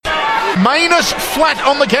Manus flat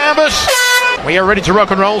on the canvas. We are ready to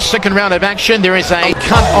rock and roll. Second round of action. There is a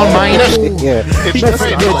cut on Manus. Yeah.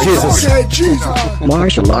 Jesus.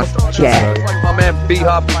 Martial arts chat. My man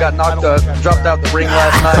B-Hop got dropped out the ring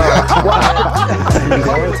last night.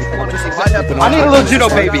 I need a little judo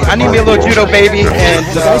baby. I need me a little judo baby, and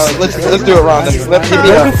let's do it, Ron. Let's hit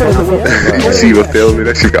me up. You see what filming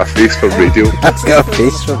this? You've got a face for radio. I've got a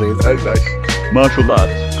face for radio. That's nice. Martial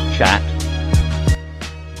arts chat.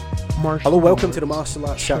 Hello, welcome to the Martial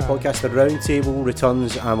Arts Chat podcast. The Roundtable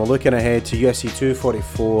returns, and we're looking ahead to UFC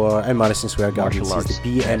 244 in Madison Square Garden. This is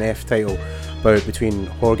the BNF title bout between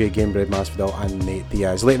Jorge Gamebred Masvidal and Nate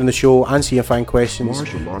Diaz. Later in the show, answer your fan questions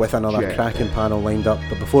with another cracking panel lined up.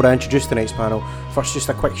 But before I introduce tonight's panel, first just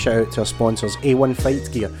a quick shout out to our sponsors, A1 Fight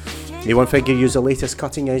Gear. A1 Fight Gear use the latest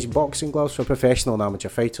cutting edge boxing gloves for professional and amateur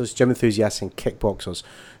fighters, gym enthusiasts and kickboxers.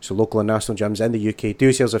 So local and national gyms in the UK, do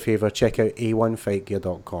yourselves a favour, check out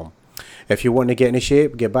a1fightgear.com. If you want to get into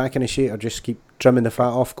shape, get back into shape, or just keep trimming the fat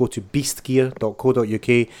off, go to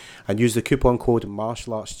beastgear.co.uk and use the coupon code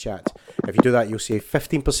MartialArtsChat. If you do that, you'll save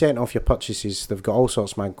 15% off your purchases. They've got all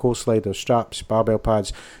sorts, man. Core sliders, straps, barbell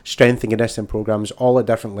pads, strength and conditioning programs, all at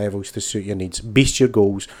different levels to suit your needs. Beast your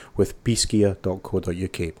goals with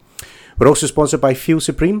beastgear.co.uk. We're also sponsored by Feel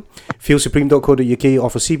Supreme. FeelSupreme.co.uk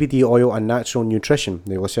offers CBD oil and natural nutrition.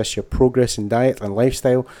 They will assist your progress in diet and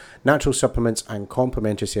lifestyle, natural supplements and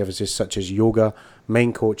complementary services such as yoga,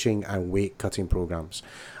 mind coaching and weight cutting programs.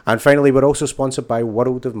 And finally, we're also sponsored by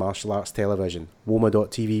World of Martial Arts Television.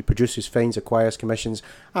 Woma.tv produces, finds, acquires, commissions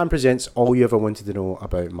and presents all you ever wanted to know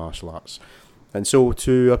about martial arts. And so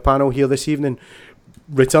to our panel here this evening,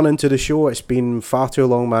 returning to the show, it's been far too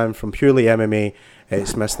long, man, from purely MMA.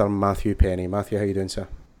 It's Mr. Matthew Penny. Matthew, how you doing, sir?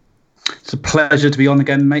 It's a pleasure to be on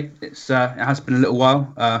again, mate. It has been a little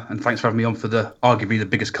while, and thanks for having me on for arguably the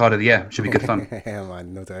biggest card of the year. Should be good fun. Yeah,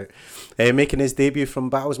 man, no doubt. Making his debut from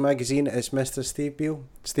Battles Magazine, it's Mr. Steve Beale.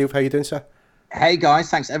 Steve, how you doing, sir? Hey guys,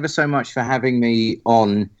 thanks ever so much for having me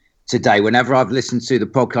on today. Whenever I've listened to the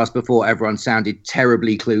podcast before, everyone sounded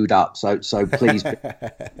terribly clued up. So please, be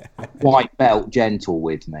white belt gentle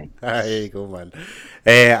with me. There you go, man.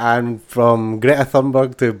 And from Greta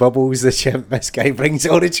Thunberg to Bubbles the Chimp, this guy brings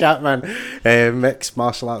all the chat, man. Mick's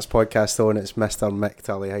Martial Arts Podcast on. It's Mr. Mick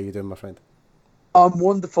Tully. How you doing, my friend? I'm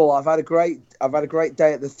wonderful. I've had a great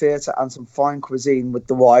day at the theatre and some fine cuisine with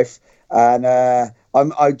the wife. And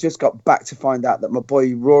I just got back to find out that my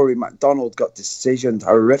boy Rory McDonald got decisioned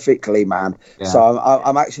horrifically, man. Yeah. So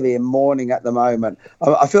I'm actually in mourning at the moment.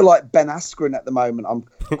 I feel like Ben Askren at the moment. I'm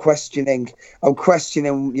questioning.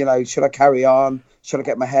 You know, should I carry on? Should I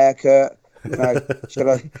get my hair cut? You know,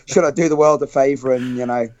 should I do the world a favour and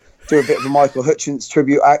do a bit of a Michael Hutchins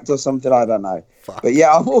tribute act or something? I don't know. Fuck. But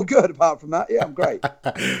yeah, I'm all good apart from that. Yeah, I'm great.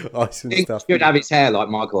 Awesome stuff. He should have his hair like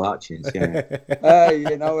Michael Hutchins. Yeah. Hey,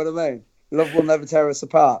 you know what I mean? Love will never tear us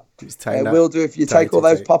apart. Will do if you take all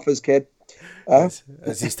those poppers, kid. As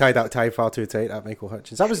he's tied that tie far too tight at Michael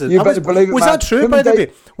Hutchins. That was believe it, was man. That true, by the way?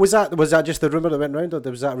 Was that just the rumour that went round, or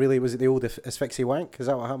was it the old asphyxie wank? Is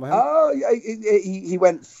that what happened? Oh, he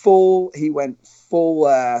went full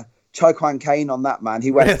Chai Kwan Kane on that, man.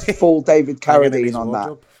 He went full David Carradine on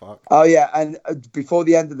that. Fuck. Oh yeah, and before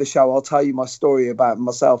the end of the show, I'll tell you my story about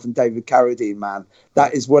myself and David Carradine, man.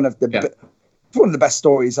 That is one of the best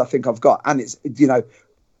stories I think I've got, and it's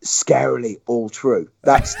scarily all true.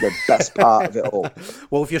 That's the best part of it all.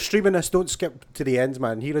 Well, if you're streaming this, don't skip to the end,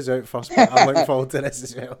 man. Hear us out first, but I'm looking forward to this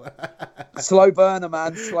as well. Slow burner,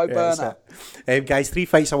 man. Slow burner. Guys, 3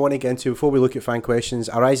 fights I want to get into before we look at fan questions.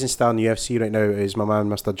 A rising star in the UFC right now is my man,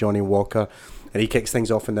 Mr. Johnny Walker, and he kicks things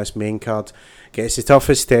off in this main card. Gets the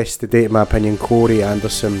toughest test to date, in my opinion, Corey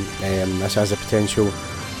Anderson. This has a potential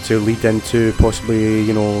to lead into possibly,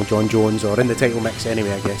 John Jones, or in the title mix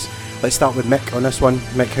anyway, I guess. Let's start with Mick on this one.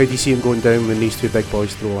 Mick, how do you see him going down when these two big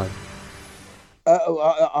boys throw in?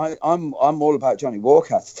 I'm all about Johnny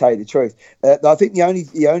Walker, to tell you the truth. I think the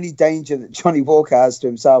only danger that Johnny Walker has to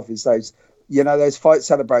himself is those fight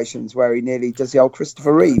celebrations where he nearly does the old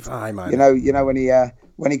Christopher Reeve. Aye, man.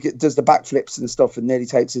 When he does the backflips and stuff and nearly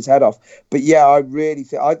takes his head off. But yeah, I really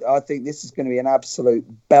think I think this is going to be an absolute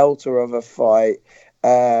belter of a fight.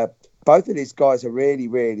 Both of these guys are really,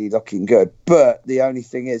 really looking good. But the only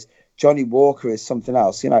thing is, Johnny Walker is something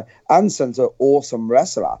else. Anson's an awesome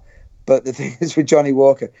wrestler. But the thing is with Johnny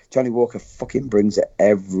Walker fucking brings it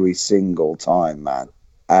every single time, man.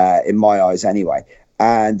 In my eyes, anyway.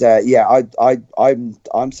 And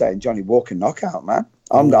I'm saying Johnny Walker knockout, man.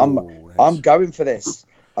 I'm going for this.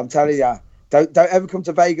 I'm telling you, Don't ever come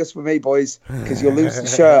to Vegas with me, boys, because you'll lose the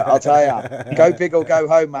shirt. I'll tell you. Go big or go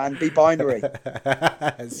home, man. Be binary.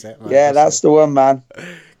 That's it, man. Yeah, that's the one, man.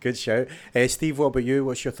 Good shout. Steve, what about you?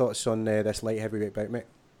 What's your thoughts on this light heavyweight bout, mate?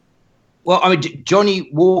 Well, I mean,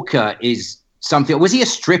 Johnny Walker is something. Was he a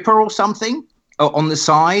stripper or something on the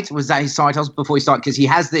side? Was that his side hustle before he started? Because he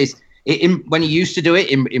has this. When he used to do it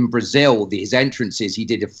in Brazil, his entrances, he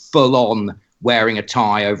did a full-on wearing a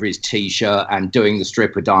tie over his T-shirt and doing the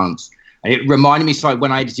stripper dance. And it reminded me, like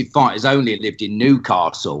when I edited Fighters Only and lived in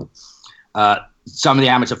Newcastle, some of the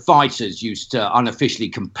amateur fighters used to unofficially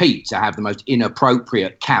compete to have the most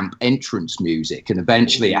inappropriate camp entrance music. And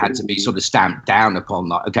eventually it had to be sort of stamped down upon,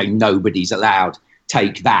 like, okay, nobody's allowed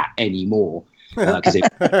take that anymore. Because it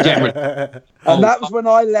generally... And that was when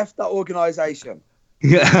I left that organisation.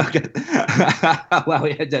 Yeah. Well,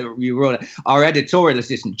 you were our editorial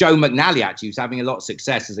assistant, Joe McNally, actually, who's having a lot of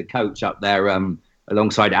success as a coach up there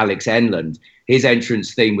alongside Alex Enland. His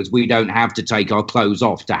entrance theme was, "We don't have to take our clothes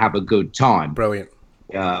off to have a good time." Brilliant.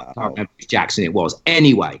 I can't remember which Jackson it was.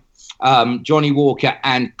 Anyway, Johnny Walker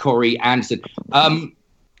and Corey Anderson.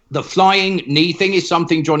 The flying knee thing is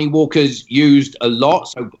something Johnny Walker's used a lot,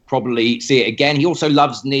 so probably see it again. He also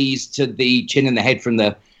loves knees to the chin and the head from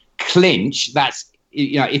the clinch. That's,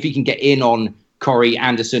 if he can get in on Corey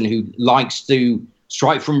Anderson, who likes to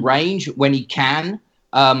strike from range when he can.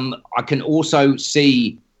 I can also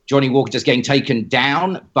see Johnny Walker just getting taken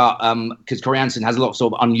down, but because Corey Anderson has a lot of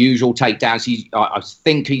sort of unusual takedowns. I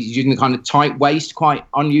think he's using the kind of tight waist quite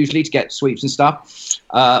unusually to get sweeps and stuff.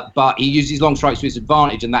 But he uses long strikes to his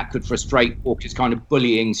advantage, and that could frustrate Walker's kind of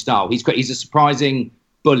bullying style. He's a surprising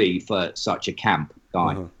bully for such a camp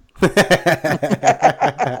guy. Uh-huh.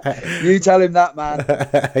 You tell him that, man.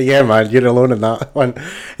 Yeah, man, you're alone in that one.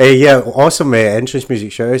 Yeah, awesome entrance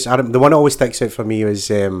music shows. The one that always sticks out for me was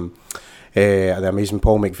the amazing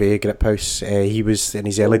Paul McVeigh, Grip House. He was, in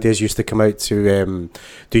his early days, used to come out to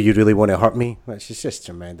Do You Really Want to Hurt Me? Which is just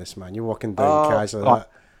tremendous, man. You're walking down cars like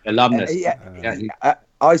that. Alumnus.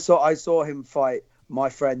 I saw him fight my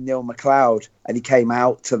friend Neil McLeod, and he came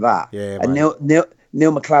out to that. Yeah, and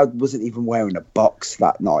Neil McLeod wasn't even wearing a box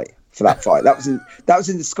that night for that fight. That was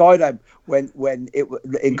in the Skydome when it was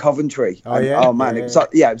in Coventry. It was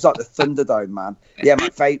like the Thunderdome, man. Yeah,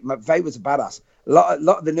 McVeigh was a badass. A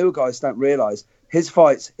lot of the newer guys don't realise his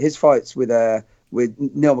fights with Neil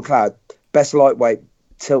McLeod, best lightweight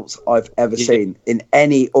tilts I've ever seen in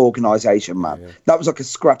any organisation, man. Yeah. That was like a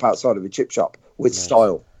scrap outside of a chip shop with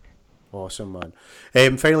style. Awesome,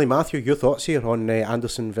 man. Finally, Matthew, your thoughts here on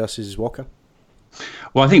Anderson versus Walker?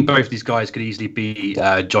 Well, I think both of these guys could easily be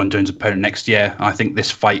John Jones' opponent next year. I think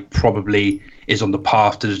this fight probably is on the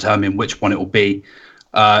path to determine which one it will be.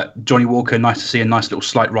 Johnny Walker, nice to see a nice little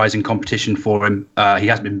slight rise in competition for him. He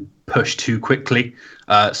hasn't been pushed too quickly.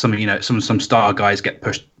 Some star guys get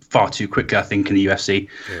pushed far too quickly, I think, in the UFC,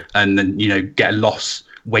 and then get a loss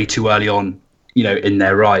way too early on, in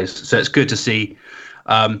their rise. So it's good to see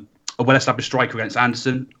a well-established striker against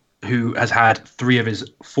Anderson, who has had 3 of his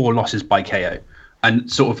 4 losses by KO,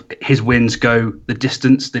 and sort of his wins go the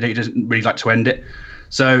distance. He doesn't really like to end it.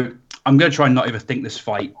 So I'm going to try and not overthink this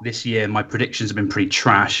fight this year. My predictions have been pretty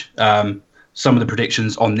trash. Some of the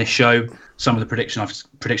predictions on this show, some of the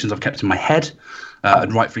predictions I've kept in my head,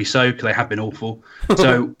 and rightfully so, because they have been awful.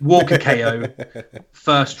 So Walker KO,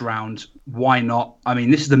 first round, why not? I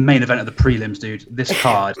mean, this is the main event of the prelims, dude. This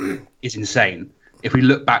card is insane. If we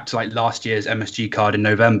look back to like last year's MSG card in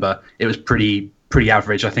November, it was pretty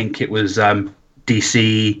average. I think it was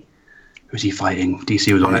DC. Who was he fighting?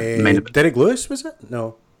 DC was on it. Derek Lewis, was it?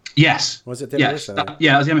 No. Yes. Was it Derek Lewis? That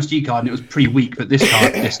was the MSG card, and it was pretty weak. But this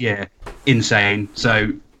card this year, insane.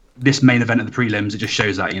 So this main event of the prelims, it just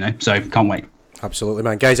shows that, So can't wait. Absolutely,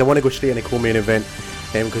 man. Guys, I want to go straight into co-main event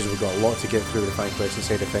because we've got a lot to get through with the fan question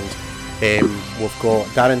side of things. We've got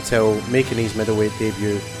Darren Till making his middleweight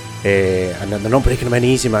debut. And then they're not breaking him in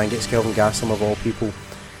easy, man. Gets Kelvin Gastelum of all people.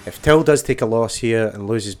 If Till does take a loss here and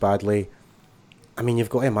loses badly, I mean, you've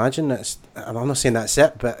got to imagine that I'm not saying that's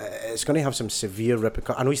it, but it's going to have some severe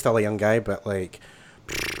repercussions. I know he's still a young guy, but like,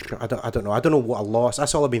 I don't know. I don't know what a loss.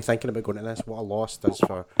 That's all I've been thinking about going to this. What a loss does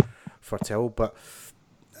for Till. But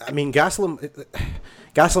I mean,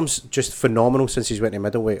 Gastelum's just phenomenal since he's went to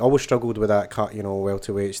middleweight. Always struggled with that cut,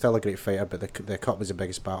 welterweight. Still a great fighter, but the cut was the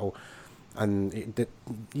biggest battle. And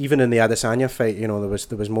even in the Adesanya fight, there was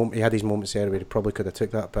he had his moments there where he probably could have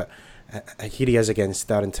took that, but here he is against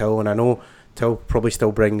Darren Till, and I know Till probably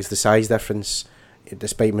still brings the size difference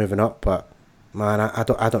despite moving up, but man, I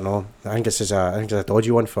don't know. I think this is a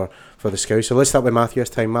dodgy one for the Scouse. So let's start with Matthew this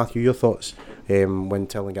time. Matthew, your thoughts when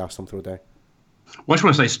Till and Gastelum throw down? Well, I just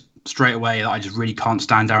want to say straight away that I just really can't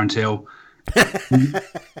stand Darren Till.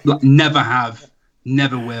 Like, never have,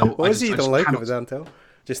 never will. What is it you don't like of Darren?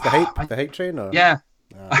 Just the hype train? Or? Yeah.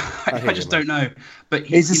 I just don't know. But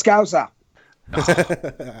he's a Scouser.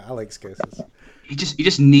 I like Scousers. He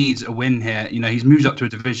just needs a win here. You know, he's moved up to a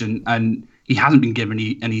division and he hasn't been given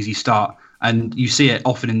an easy start. And you see it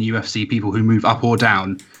often in the UFC, people who move up or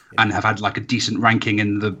down and have had like a decent ranking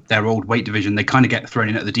in their old weight division, they kind of get thrown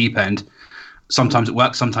in at the deep end. Sometimes it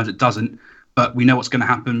works, sometimes it doesn't. But we know what's going to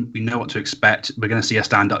happen. We know what to expect. We're going to see a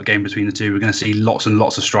stand-up game between the two. We're going to see lots and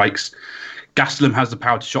lots of strikes. Gastelum has the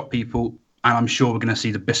power to shock people. And I'm sure we're going to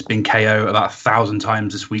see the Bisping KO about 1,000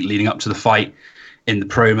 times this week leading up to the fight in the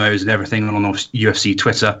promos and everything on UFC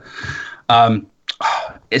Twitter.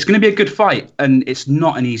 It's going to be a good fight. And it's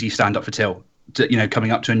not an easy stand-up for Till,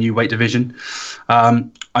 coming up to a new weight division.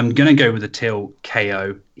 I'm going to go with a Till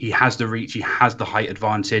KO. He has the reach. He has the height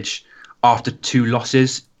advantage. After 2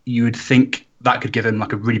 losses, you would think that could give him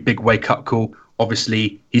like a really big wake-up call.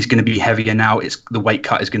 Obviously, he's going to be heavier now. The weight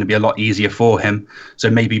cut is going to be a lot easier for him. So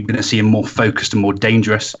maybe we're going to see him more focused and more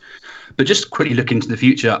dangerous. But just quickly looking into the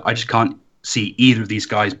future, I just can't see either of these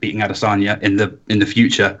guys beating Adesanya in the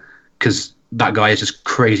future, because that guy is just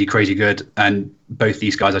crazy, crazy good. And both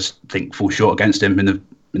these guys, I just think, fall short against him in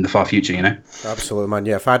the far future, Absolutely, man.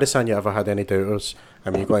 Yeah, if Adesanya ever had any doubters, I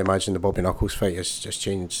mean, you've got to imagine the Bobby Knuckles fight has just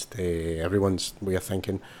changed everyone's way of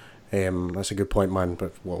thinking. That's a good point, man.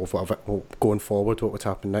 But going forward, what would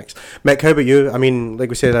happen next? Mick, how about you? I mean, like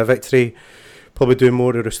we said, a victory probably do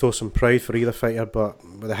more to restore some pride for either fighter, but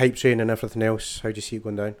with the hype train and everything else, how do you see it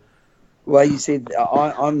going down? Well, you see,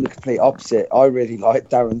 I'm the complete opposite. I really like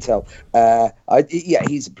Darren Till.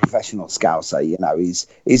 He's a professional scouser.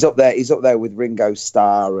 He's up there. He's up there with Ringo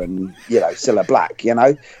Starr and Cilla Black.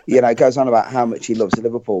 Goes on about how much he loves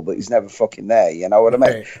Liverpool, but he's never fucking there. You know what I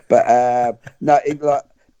mean? But no,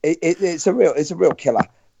 it's a real killer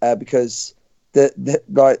because if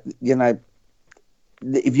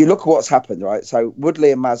you look at what's happened, right? So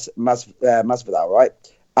Woodley and Masvidal, right?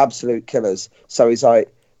 Absolute killers. So he's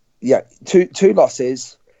like. Yeah, two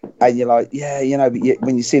losses, and you're like, but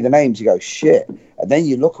when you see the names, you go, shit. And then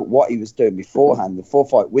you look at what he was doing beforehand, the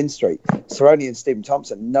 4-fight win streak. Cerrone and Stephen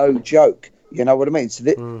Thompson, no joke. You know what I mean? So,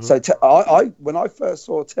 when I first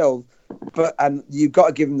saw Till, and you've got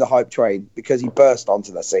to give him the hype train because he burst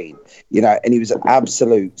onto the scene, and he was an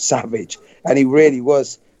absolute savage, and he really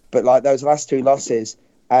was. But like those last 2 losses,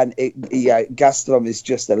 and Gastelum is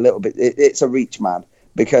just a little bit. It's a reach, man,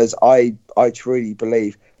 because I truly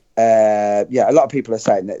believe. A lot of people are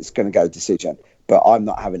saying that it's going to go decision, but I'm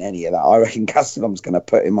not having any of that. I reckon Gastelum's going to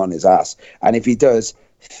put him on his ass, and if he does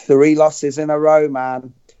 3 losses in a row,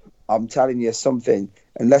 man, I'm telling you something.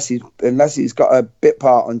 Unless he's got a bit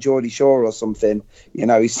part on Geordie Shore or something,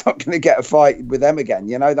 he's not going to get a fight with them again.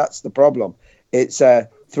 That's the problem. It's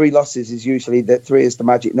 3 losses is usually that 3 is the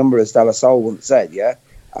magic number, as De La Soul once said. Yeah,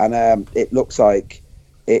 and it looks like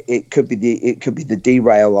it could be the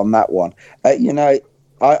derail on that one.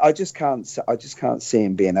 I just can't see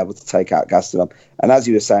him being able to take out Gastelum. And as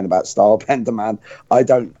you were saying about Stylebender, man, I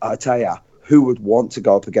tell you, who would want to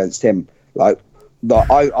go up against him?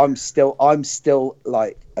 I'm still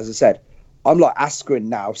like, as I said, I'm like Askren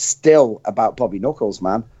now, still about Bobby Knuckles,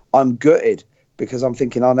 man. I'm gutted because I'm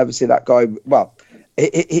thinking I'll never see that guy. Well,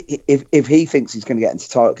 if he thinks he's going to get into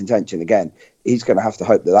title contention again, he's going to have to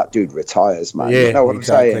hope that dude retires, man. Yeah, you know what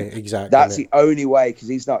exactly, I'm saying? Exactly. That's the mate. only way, because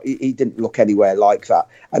he's not. He didn't look anywhere like that.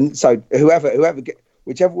 And so whichever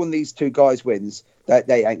one of these 2 guys wins,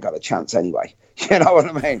 they ain't got a chance anyway. You know what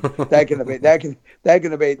I mean? They're going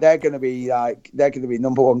to be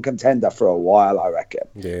number 1 contender for a while, I reckon.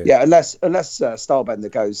 Yeah. Unless Stylebender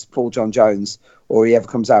goes full John Jones, or he ever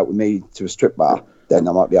comes out with me to a strip bar, then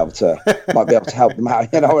I might be able to help them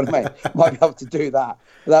out. You know what I mean? Might be able to do that.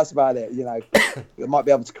 But that's about it. I might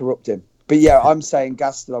be able to corrupt him. But yeah, I'm saying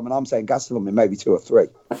Gastelum, and I'm saying Gastelum in maybe 2 or 3.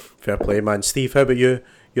 Fair play, man. Steve, how about you?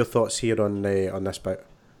 Your thoughts here on this bout?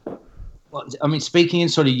 Well, I mean, speaking in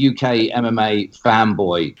sort of UK MMA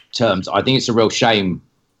fanboy terms, I think it's a real shame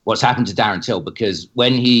what's happened to Darren Till, because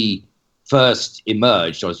when he first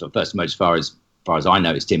emerged, as far as I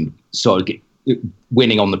noticed him, sort of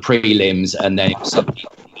winning on the prelims, and then suddenly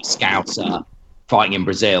Scouser fighting in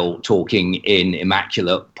Brazil, talking in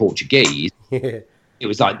immaculate Portuguese. It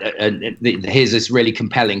was like, here's this really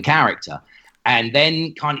compelling character. And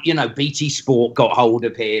then kind of, BT Sport got hold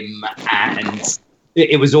of him, and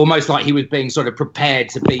it was almost like he was being sort of prepared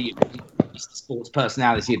to be the sports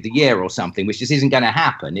personality of the year or something, which just isn't going to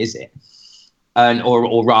happen, is it?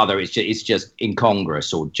 Or rather, it's just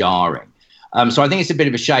incongruous or jarring. So I think it's a bit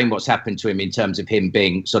of a shame what's happened to him in terms of him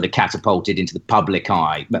being sort of catapulted into the public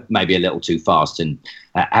eye, maybe a little too fast, and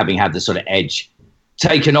having had the sort of edge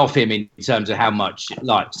taken off him in terms of how much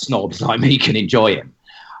like snobs like me can enjoy him.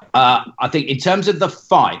 I think in terms of the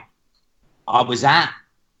fight, I was at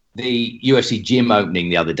the UFC gym opening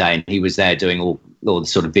the other day, and he was there doing all the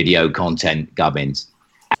sort of video content gubbins,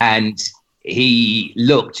 and he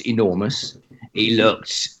looked enormous. He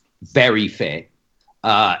looked very fit.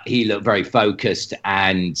 He looked very focused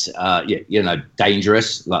and,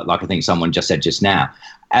 dangerous, like I think someone just said just now.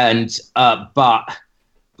 And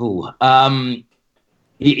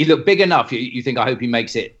he looked big enough. You think, I hope he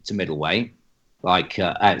makes it to middleweight, like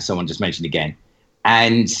someone just mentioned again.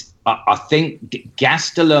 And I think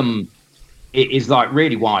Gastelum is like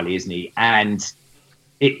really wily, isn't he? And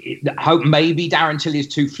I hope maybe Darren Till is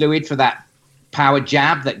too fluid for that power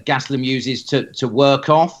jab that Gastelum uses to work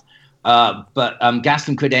off. But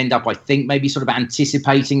Gastelum could end up, I think, maybe sort of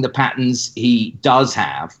anticipating the patterns he does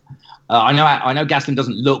have. I know Gastelum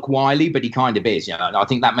doesn't look wily, but he kind of is. I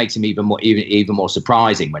think that makes him even more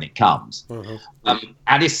surprising when it comes. Mm-hmm.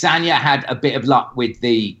 Adesanya had a bit of luck with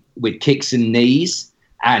kicks and knees,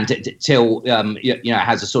 and Till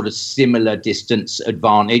has a sort of similar distance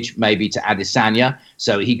advantage maybe to Adesanya,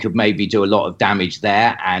 so he could maybe do a lot of damage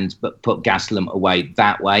there and put Gastelum away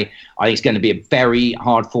that way. I think it's going to be a very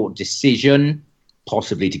hard fought decision,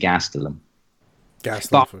 possibly to Gastelum.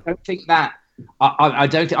 But I don't think that. I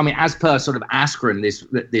don't think. I mean, as per sort of Askren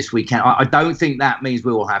this weekend, I don't think that means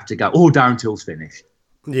we will have to go. Oh, Darren Till's finished.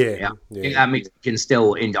 Yeah. I think that means we can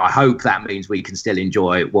still. I hope that means we can still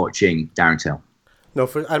enjoy watching Darren Till. No,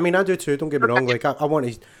 I do too. Don't get me wrong. Like I want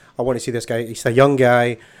to see this guy. He's a young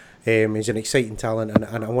guy. He's an exciting talent,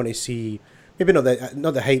 and I want to see maybe not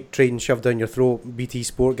the hype train shoved down your throat, BT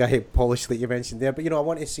Sport guy polish that you mentioned there. But I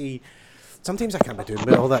want to see. Sometimes I can't be doing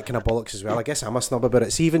with all that kind of bollocks as well. I guess I'm a snob about it.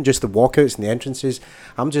 It's even just the walkouts and the entrances.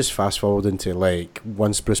 I'm just fast forwarding to like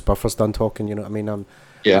once Bruce Buffer's done talking. You know what I mean?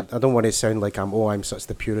 I don't want to sound like I'm such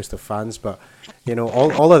the purest of fans, but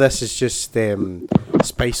all of this is just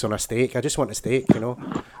spice on a steak. I just want a steak, I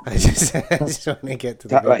just want to get to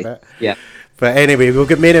the good bit. Yeah. But anyway, we'll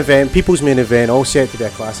get main event, people's main event, all set to be a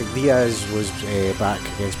classic. Diaz was back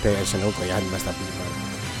against Pettis, and hopefully I hadn't missed a beat, man.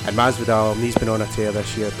 And Masvidal, he's been on a tear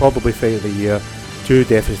this year, probably fight of the year. 2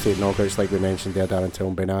 devastating knockouts, like we mentioned there, Darren Till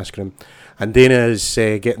and Ben Askren. And Dana is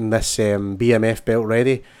getting this BMF belt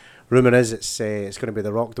ready. Rumour is it's going to be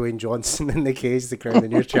The Rock, Dwayne Johnson in the cage to crown the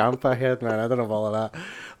new champ. I heard, man. I don't know all of that.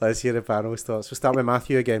 Let's hear the panel's thoughts. We'll start with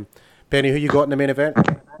Matthew again. Penny, who you got in the main event?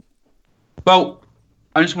 Well,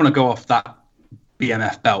 I just want to go off that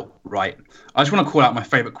BMF belt, right? I just want to call out my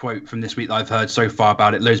favourite quote from this week that I've heard so far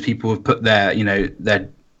about it. Loads of people have put their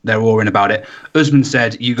awe in about it. Usman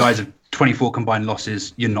said, "You guys have 24 combined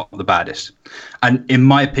losses. You're not the baddest." And in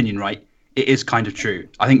my opinion, right, it is kind of true.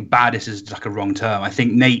 I think baddest is like a wrong term. I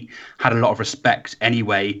think Nate had a lot of respect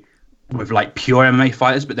anyway with like pure MMA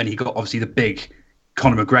fighters, but then he got obviously the big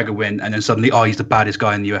Conor McGregor win, and then suddenly, he's the baddest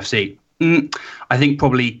guy in the UFC. I think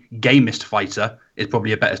probably gamest fighter is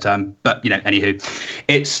probably a better term, but anywho,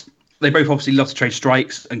 they both obviously love to trade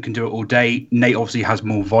strikes and can do it all day. Nate obviously has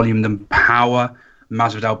more volume than power.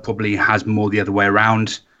 Masvidal probably has more the other way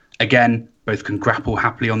around. Again, both can grapple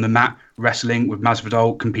happily on the mat. Wrestling with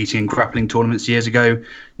Masvidal, competing in grappling tournaments years ago.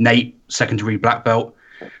 Nate, secondary black belt.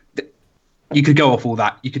 You could go off all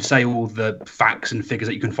that. You could say all the facts and figures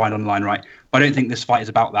that you can find online, right? But I don't think this fight is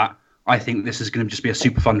about that. I think this is going to just be a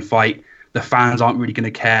super fun fight. The fans aren't really going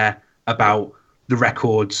to care about the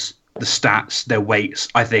records, the stats, their weights.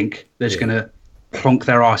 I think they're just going to plonk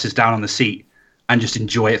their asses down on the seat and just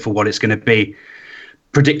enjoy it for what it's going to be.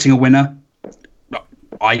 Predicting a winner,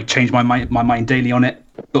 I change my mind daily on it,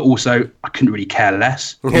 but also I couldn't really care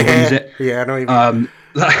less who wins it. Yeah, I know what you mean.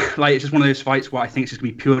 Like it's just one of those fights where I think it's just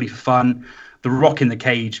going to be purely for fun. The Rock in the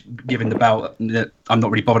cage giving the belt, I'm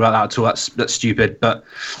not really bothered about that at all. That's stupid, but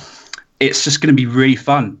it's just going to be really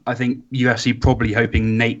fun. I think UFC probably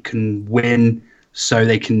hoping Nate can win so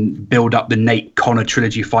they can build up the Nate Conor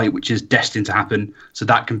trilogy fight, which is destined to happen. So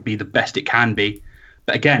that can be the best it can be.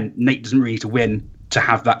 But again, Nate doesn't really need to win to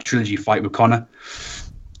have that trilogy fight with Conor.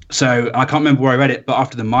 So I can't remember where I read it, but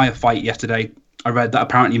after the Maia fight yesterday, I read that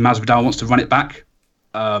apparently Masvidal wants to run it back.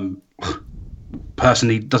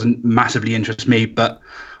 Personally, doesn't massively interest me, but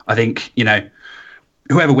I think,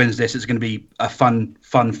 whoever wins this, it's going to be a fun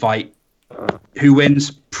fight. Who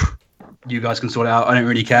wins? You guys can sort it out. I don't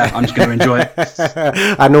really care. I'm just going to enjoy it.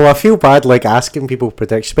 I know. I feel bad asking people to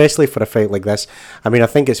predict, especially for a fight like this. I mean, I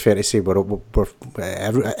think it's fair to say we're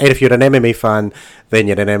if you're an MMA fan, then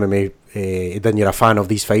you're an MMA, then you're a fan of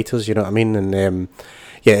these fighters. You know what I mean? And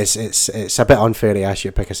yeah, it's a bit unfair to ask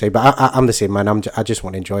you to pick a side, but I'm the same, man. I just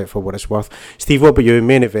want to enjoy it for what it's worth. Steve, what about you?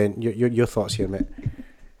 Main event, your thoughts here, mate?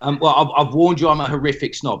 Well, I've warned you I'm a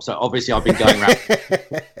horrific snob, so obviously I've been going around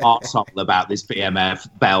arsehole about this BMF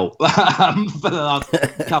belt for the last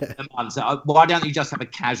couple of months. Why don't you just have a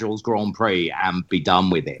casuals Grand Prix and be done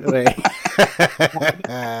with it? Right.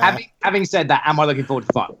 Having said that, am I looking forward to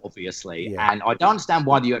the fight? Obviously. Yeah. And I don't understand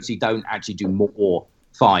why the UFC don't actually do more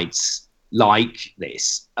fights like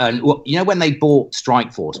this. And you know, when they bought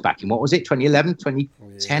Strikeforce back in, what was it, 2011,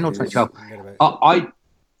 2010 or 2012?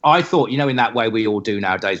 I thought, you know, in that way we all do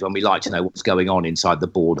nowadays when we like to know what's going on inside the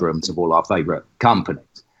boardrooms of all our favourite companies.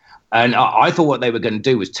 And I thought what they were going to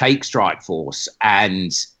do was take Strikeforce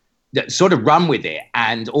and sort of run with it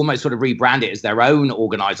and almost sort of rebrand it as their own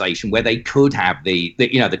organisation where they could have the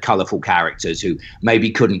colourful characters who maybe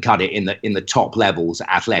couldn't cut it in the top levels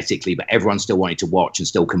athletically, but everyone still wanted to watch and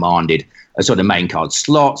still commanded a sort of main card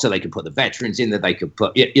slot, so they could put the veterans in there, they could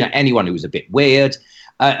put anyone who was a bit weird,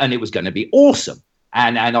 and it was going to be awesome.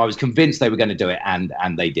 And I was convinced they were going to do it, and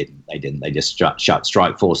they didn't. They just shut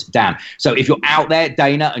Strikeforce down. So if you're out there,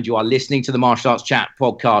 Dana, and you are listening to the Martial Arts Chat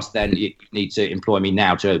podcast, then you need to employ me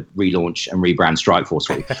now to relaunch and rebrand Strikeforce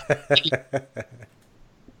for you.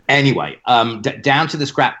 Anyway, down to the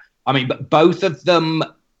scrap. I mean, both of them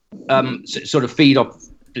sort of feed off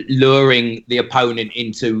luring the opponent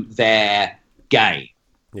into their game.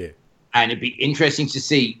 Yeah. And it'd be interesting to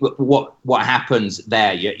see what happens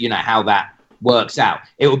there. You know, how that works out.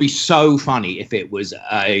 It would be so funny if it was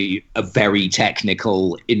a very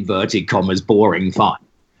technical, inverted commas, boring fight.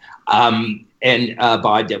 But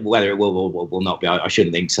whether it will not be, I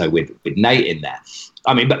shouldn't think so with Nate in there.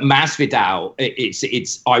 I mean, but Masvidal,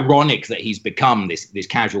 it's ironic that he's become this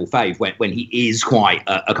casual fave when he is quite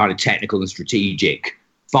a kind of technical and strategic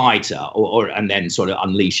fighter, and then sort of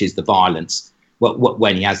unleashes the violence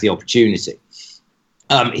when he has the opportunity.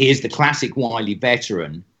 He is the classic wily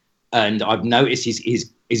veteran. And I've noticed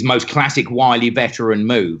his most classic wily veteran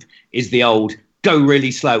move is the old go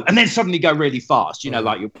really slow and then suddenly go really fast. You know,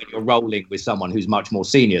 like you're rolling with someone who's much more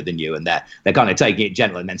senior than you, and they're kind of taking it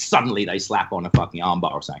gentle, and then suddenly they slap on a fucking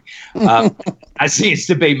armbar or something. That seems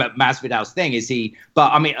to be Masvidal's thing. Is he?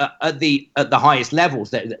 But I mean, at the highest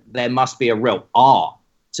levels, there must be a real art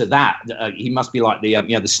to that. He must be like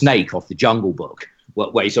the snake off the Jungle Book,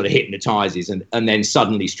 where he sort of hypnotizes and then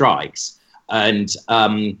suddenly strikes. And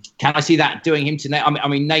can I see that doing him to Nate? I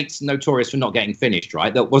mean, Nate's notorious for not getting finished,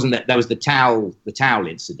 right? There was the towel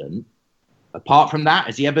incident. Apart from that,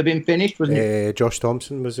 has he ever been finished? Josh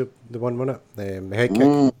Thompson was the one, wasn't it? The head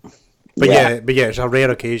kick. But yeah, it's a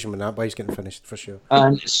rare occasion when that boy's getting finished for sure.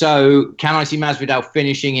 So can I see Masvidal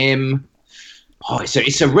finishing him? Oh, it's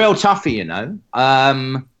a real toughie, you know.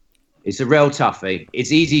 It's a real toughie.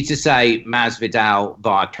 It's easy to say Masvidal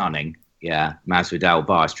via cunning. Yeah, Masvidal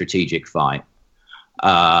by a strategic fight.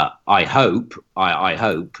 I hope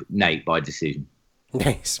Nate by decision.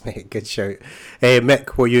 Nice, mate. Good shout. Mick,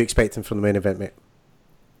 what are you expecting from the main event, mate?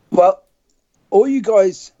 Well, all you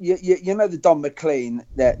guys, you know the Don McLean,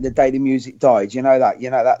 the day the music died. You know that.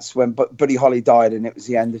 You know that's when Buddy Holly died, and it was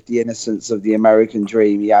the end of the innocence of the American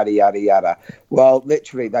dream. Yada yada yada. Well,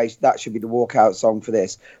 literally, that should be the walkout song for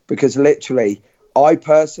this, because literally, I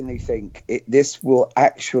personally think this will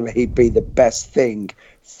actually be the best thing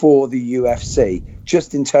for the UFC,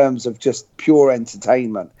 just in terms of just pure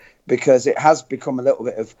entertainment, because it has become a little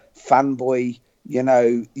bit of fanboy, you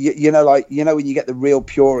know, like when you get the real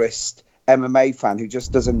purist MMA fan who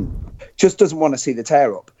just doesn't want to see the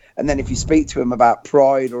tear up. And then if you speak to them about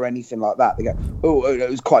pride or anything like that, they go, oh, it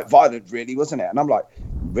was quite violent, really, wasn't it? And I'm like,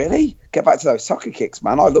 really? Get back to those soccer kicks,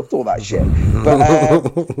 man. I loved all that shit.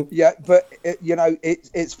 But,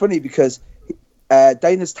 it's funny because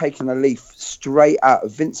Dana's taken a leaf straight out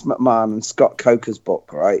of Vince McMahon and Scott Coker's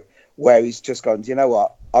book, right? Where he's just gone, you know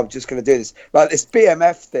what? I'm just going to do this. Like this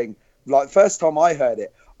BMF thing, like first time I heard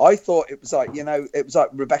it, I thought it was like,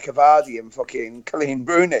 Rebecca Vardy and fucking Colleen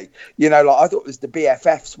Rooney. You know, like I thought it was the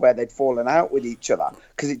BFFs where they'd fallen out with each other,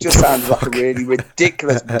 because it just sounded like a really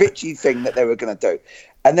ridiculous, bitchy thing that they were going to do.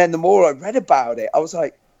 And then the more I read about it, I was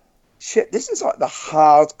like, shit, this is like the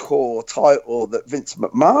hardcore title that Vince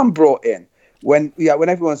McMahon brought in. When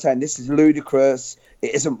everyone's saying this is ludicrous,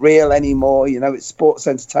 it isn't real anymore, you know, it's sports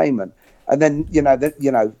entertainment. And then,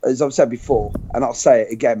 as I've said before, and I'll say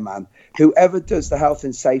it again, man, whoever does the health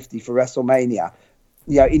and safety for WrestleMania,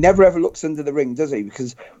 he never ever looks under the ring, does he?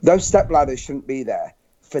 Because those step ladders shouldn't be there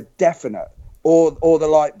for definite, or the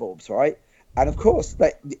light bulbs, right? And of course,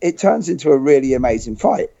 it turns into a really amazing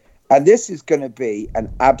fight. And this is going to be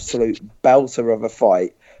an absolute belter of a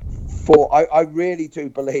fight for. I really do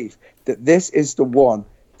believe that this is the one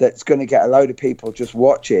that's going to get a load of people just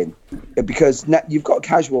watching, because you've got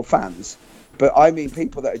casual fans, but I mean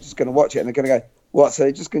people that are just going to watch it and they're going to go, what? So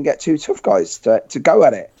they're just going to get two tough guys to go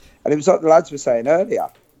at it. And it was like the lads were saying earlier,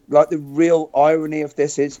 like the real irony of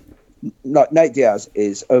this is, like Nate Diaz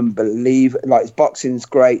is unbelievable. Like his boxing's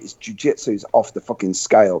great, his jiu-jitsu's off the fucking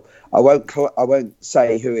scale. I won't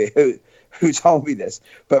say who told me this,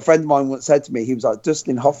 but a friend of mine once said to me, he was like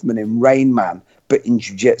Dustin Hoffman in Rain Man, but in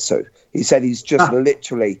jiu-jitsu. He said he's just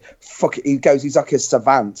literally he goes, he's like a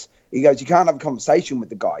savant. He goes, you can't have a conversation with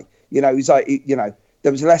the guy. You know, he's like, you know,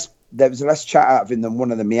 there was less chat out of him than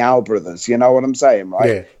one of the Meow brothers. You know what I'm saying, right?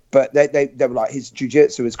 Yeah. But they were like, his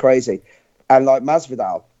jiu-jitsu is crazy. And like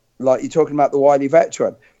Masvidal, like you're talking about the wily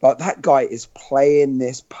veteran, like that guy is playing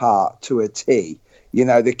this part to a T. You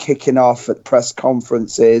know, the kicking off at press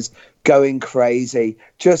conferences, going crazy,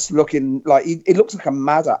 just looking like he looks like a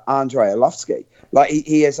madder Andrei Arlovsky. Like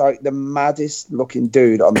he is like the maddest looking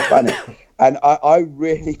dude on the planet. And I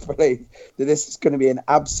really believe that this is going to be an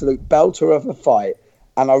absolute belter of a fight.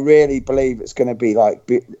 And I really believe it's going to be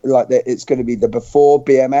it's going to be the before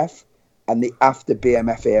BMF and the after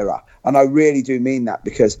BMF era. And I really do mean that,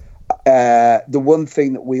 because the one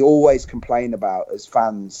thing that we always complain about as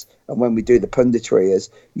fans and when we do the punditry is,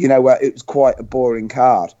 you know, where it was quite a boring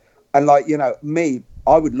card. And like, you know,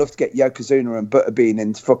 I would love to get Yokozuna and Butterbean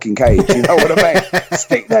in fucking cage. You know what I mean?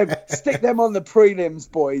 stick them on the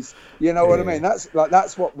prelims, boys. You know what I mean?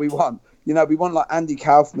 That's what we want. You know, we want like Andy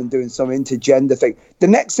Kaufman doing some intergender thing. The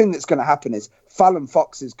next thing that's going to happen is Fallon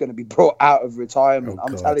Fox is going to be brought out of retirement.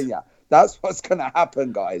 I'm telling you. That's what's going to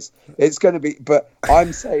happen, guys. It's going to be, but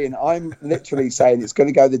I'm literally saying it's going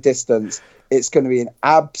to go the distance. It's going to be an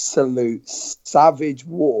absolute savage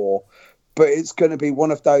war, but it's going to be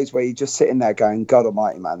one of those where you're just sitting there going, God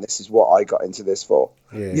almighty, man, this is what I got into this for.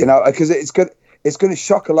 Yeah. You know, because it's going to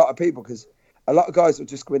shock a lot of people, because a lot of guys will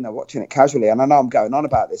just go in there watching it casually. And I know I'm going on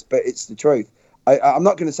about this, but it's the truth. I'm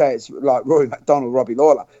not going to say it's like Rory McDonald, Robbie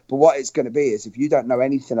Lawler, but what it's going to be is, if you don't know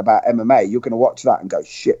anything about MMA, you're going to watch that and go,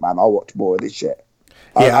 shit, man, I'll watch more of this shit.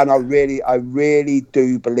 Yeah. And I really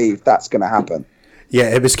do believe that's going to happen. Yeah,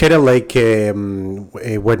 it was kind of like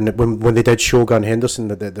when they did Shogun Henderson,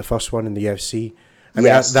 the first one in the UFC. I mean,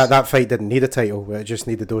 that fight didn't need a title. It just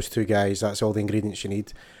needed those two guys. That's all the ingredients you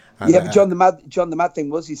need. And, but John, the mad thing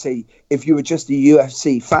was, you see, if you were just a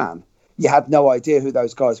UFC fan, you had no idea who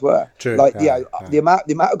those guys were. True. Like, the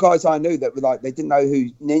amount of guys I knew that were like, they didn't know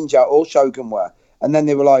who Ninja or Shogun were, and then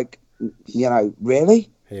they were like, you know,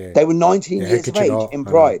 really? Yeah. They were 19 years of age in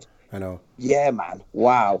Pride. I know. Yeah, man.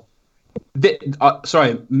 Wow.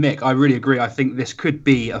 Sorry, Mick. I really agree. I think this could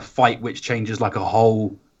be a fight which changes like not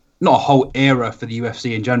a whole era for the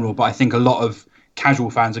UFC in general, but I think a lot of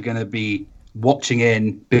casual fans are going to be watching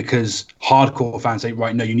in, because hardcore fans say,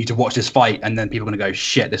 right, no, you need to watch this fight, and then people are going to go,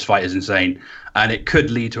 shit, this fight is insane. And it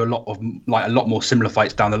could lead to a lot more similar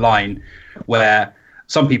fights down the line, where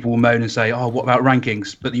some people will moan and say, oh, what about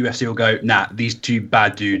rankings? But the UFC will go, nah, these two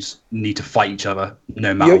bad dudes need to fight each other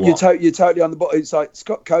no matter what. You're totally on the ball. It's like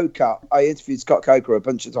Scott Coker. I interviewed Scott Coker a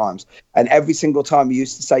bunch of times, and every single time he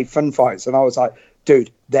used to say fun fights, and I was like,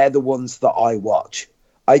 dude, they're the ones that I watch.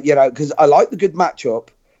 Because I like the good matchup.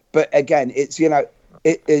 But again, it's, you know,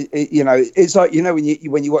 it's like, you know,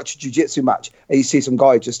 when you watch a jiu-jitsu match and you see some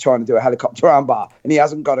guy just trying to do a helicopter armbar and he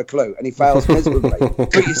hasn't got a clue and he fails miserably,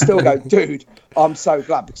 but you still go, dude, I'm so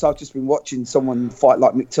glad, because I've just been watching someone fight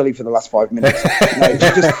like Mick Tully for the last 5 minutes. You know,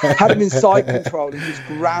 just had him in side control and just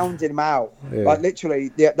grounded him out. Yeah. Like literally,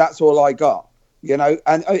 that's all I got. You know,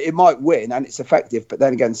 and it might win and it's effective, but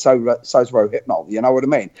then again, so's Rohypnol. You know what I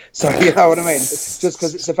mean? So you know what I mean? Just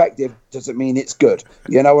because it's effective doesn't mean it's good.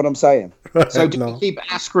 You know what I'm saying? So do you keep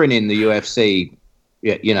Askren in the UFC,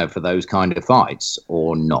 you know, for those kind of fights,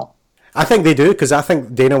 or not? I think they do, because I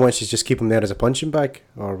think Dana wants to just keep him there as a punching bag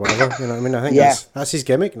or whatever. You know what I mean? I think that's his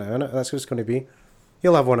gimmick now, isn't it? That's what it's going to be.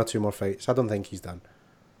 He'll have one or two more fights. I don't think he's done.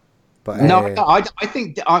 But no, I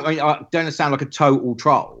think I don't sound like a total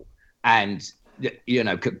troll. And you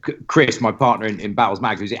know, Chris, my partner in Battles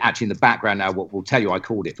Mag, who's actually in the background now, will tell you I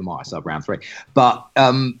called it for my sub round 3. But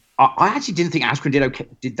I actually didn't think Askren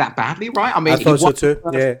did that badly, right? I mean, I thought so too.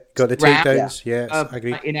 Yeah, got the takedowns. Yeah, I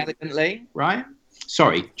agree. Inelegantly, right?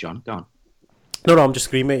 Sorry, John, go on. No, I'm just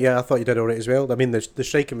agreeing, mate. Yeah, I thought you did all right as well. I mean, the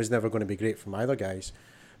striking was never going to be great from either guys.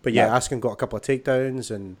 But yeah, Askren got a couple of takedowns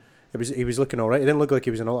and he was looking all right. It didn't look like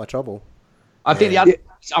he was in a lot of trouble. I think the other,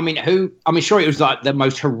 sure, it was like the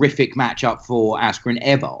most horrific matchup for Askren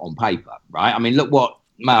ever on paper, right? I mean, look what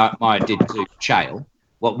Maya did to Chael.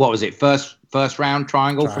 What was it? First first round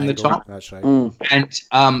triangle from the top. That's right. And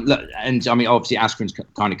look, and I mean, obviously, Askren's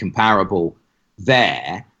kind of comparable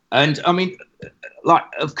there. And I mean, like,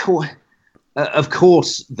 of course,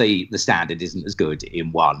 the standard isn't as good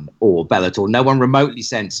in ONE or Bellator. No one remotely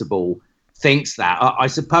sensible thinks that. I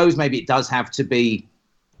suppose maybe it does have to be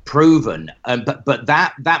proven, but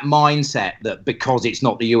that mindset that because it's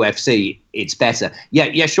not the UFC, it's better.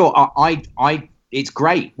 Yeah, sure. I it's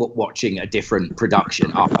great watching a different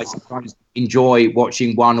production. I sometimes enjoy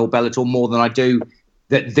watching ONE or Bellator more than I do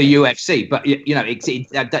the UFC. But you know, it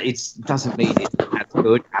doesn't mean it's as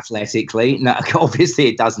good athletically. No, obviously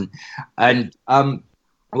it doesn't. And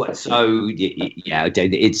so yeah,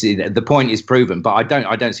 it's the point is proven. But I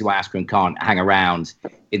don't see why Askren can't hang around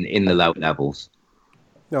in the low levels.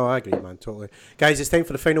 No, I agree, man, totally. Guys, it's time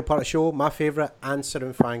for the final part of the show. My favourite,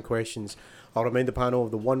 answering fan questions. I'll remind the panel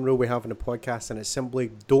of the one rule we have in the podcast, and it's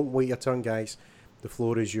simply don't wait your turn, guys. The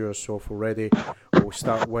floor is yours, so if we're ready, we'll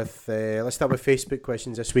start with, let's start with Facebook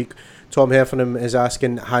questions this week. Tom Heffernan is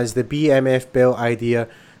asking, has the BMF belt idea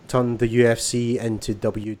turned the UFC into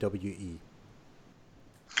WWE?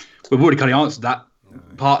 We've already kind of answered that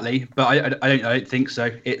partly, but I don't think so.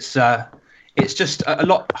 It's just a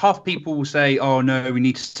lot. Half people will say, "Oh no, we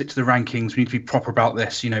need to stick to the rankings. We need to be proper about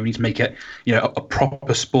this. You know, we need to make it, you know, a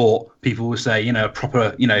proper sport." People will say, you know, a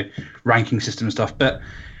proper, you know, ranking system and stuff. But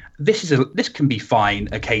this can be fine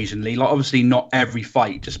occasionally. Like obviously not every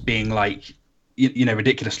fight just being like, you know,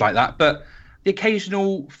 ridiculous like that. But the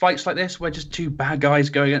occasional fights like this where just two bad guys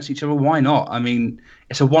go against each other, why not? I mean,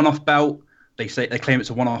 it's a one-off belt. They claim it's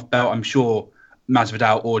a one-off belt. I'm sure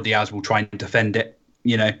Masvidal or Diaz will try and defend it,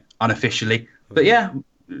 you know, unofficially. But yeah,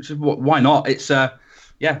 why not? It's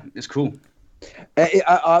it's cool.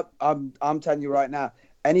 I'm telling you right now,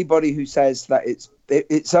 anybody who says that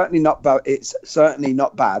it's certainly not bad,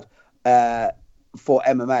 for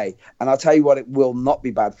MMA. And I'll tell you what, it will not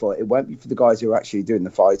be bad for. It won't be for the guys who are actually doing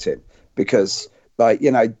the fighting, because, like,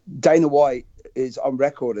 you know, Dana White is on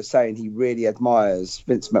record as saying he really admires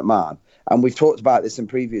Vince McMahon. And we've talked about this in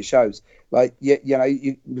previous shows. Like,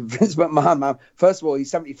 Vince McMahon, man, first of all,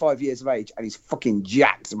 he's 75 years of age and he's fucking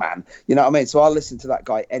jacked, man. You know what I mean? So I'll listen to that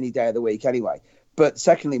guy any day of the week anyway. But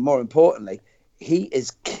secondly, more importantly, he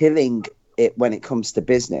is killing it when it comes to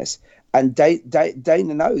business. And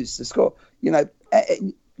Dana knows the score. You know,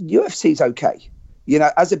 UFC's okay. You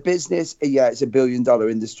know, as a business, yeah, it's $1 billion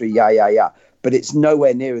industry. Yeah. But it's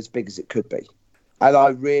nowhere near as big as it could be. And I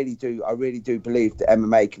really do believe that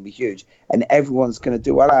MMA can be huge and everyone's going to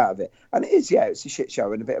do well out of it. And it is, yeah, it's a shit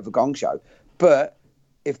show and a bit of a gong show. But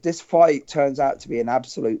if this fight turns out to be an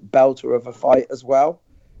absolute belter of a fight as well,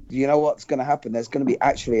 you know what's going to happen? There's going to be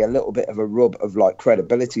actually a little bit of a rub of like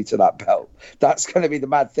credibility to that belt. That's going to be the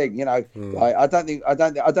mad thing, you know. Like, I don't think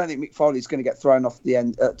Mick Foley's going to get thrown off the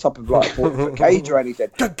end top of like a 4-foot cage or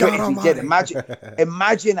anything. But if he did,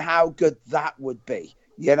 imagine how good that would be.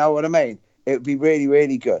 You know what I mean? It would be really,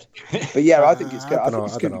 really good. But yeah, I think it's good. I think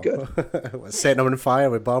it's going to be good. Setting them on fire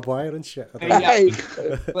with barbed wire and shit. But yeah,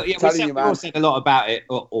 we all said a lot about it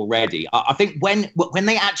already. I think when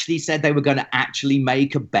they actually said they were going to actually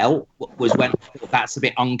make a belt was when that's a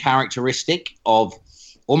bit uncharacteristic of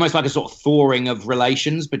almost like a sort of thawing of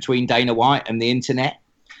relations between Dana White and the internet.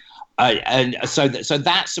 And so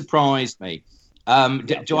that surprised me.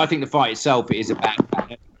 Do I think the fight itself is a bad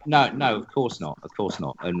fight? No, of course not. Of course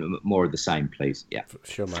not. And more of the same, please. Yeah,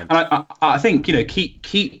 sure, man. And I think, you know, keep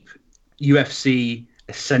UFC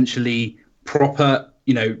essentially proper,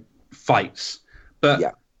 you know, fights.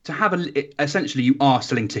 But to have essentially, you are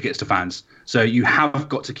selling tickets to fans, so you have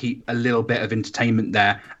got to keep a little bit of entertainment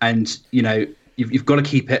there, and you know, you've got to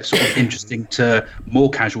keep it sort of interesting to more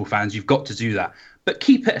casual fans. You've got to do that, but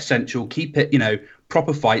keep it essential. Keep it, you know,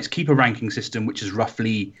 proper fights. Keep a ranking system which is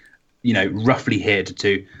roughly adhered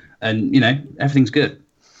to, and you know, everything's good.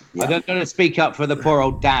 Yeah. I'm going to speak up for the poor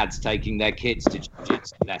old dads taking their kids to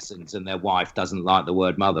jiu-jitsu lessons and their wife doesn't like the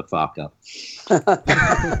word motherfucker.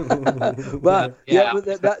 But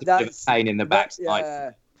that's a pain in the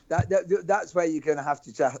backside. That's where you're going to have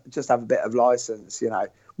to just have a bit of license, you know.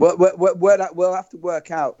 We'll have to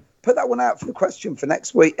work out. Put that one out for the question for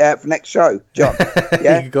next week, for next show, John.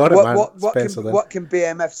 Yeah, you got it, man. What can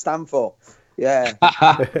BMF stand for? Yeah.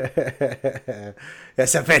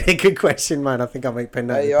 That's a very good question, man. I think I might pin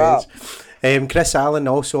that on the page. Chris Allen,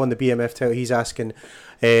 also on the BMF title, he's asking,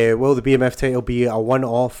 will the BMF title be a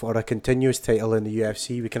one-off or a continuous title in the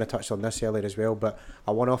UFC? We kind of touched on this earlier as well, but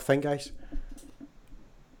a one-off thing, guys?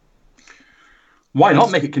 Why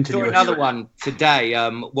not make it continuous? Another one today.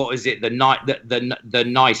 What is it? The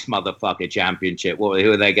nice motherfucker championship.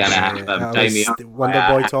 Who are they going to have? Wonder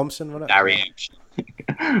Boy Thompson, wasn't it? Gary.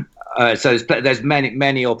 So there's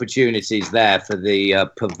many opportunities there for the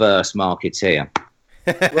perverse marketeer.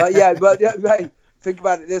 Right. Think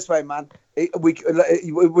about it this way, man.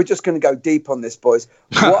 We're just going to go deep on this, boys.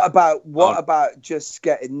 What about just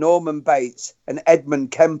getting Norman Bates and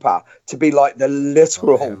Edmund Kemper to be like the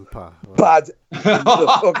literal bad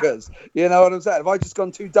motherfuckers? You know what I'm saying? Have I just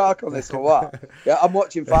gone too dark on this or what? Yeah, I'm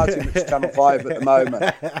watching far too much Channel 5 at the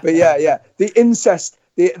moment. But yeah, the incest.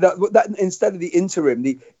 That instead of the interim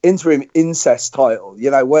incest title,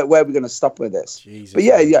 you know, where are we going to stop with this? Jesus, but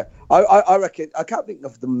yeah, I reckon I can't think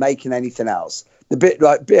of them making anything else. The bit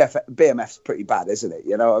like BMF's pretty bad, isn't it?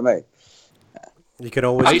 You know what I mean? You can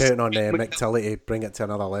always count on Mick Tully to bring it to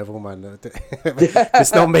another level, man.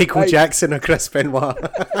 It's not Michael Jackson or Chris Benoit.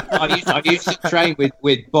 I used to train with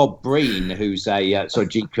Bob Breen, who's a sort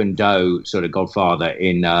of Jeet Kune Do sort of godfather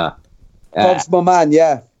in. Bob's my man,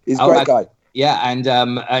 yeah, he's a great guy. Yeah, and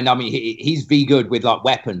I mean he's very good with like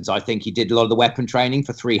weapons. I think he did a lot of the weapon training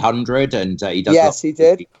for 300, and he does. Yes, he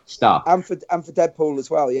did stuff, and for Deadpool as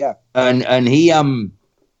well. Yeah, and he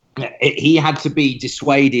had to be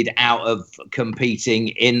dissuaded out of competing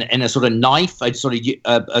in a sort of knife, knife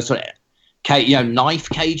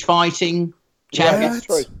cage fighting champion.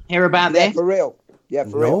 Hear about this? For real? Yeah,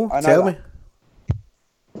 for real. I know tell me.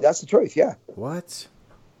 That's the truth. Yeah. What?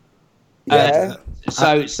 Yeah.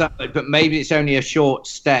 But maybe it's only a short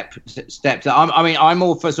step. I'm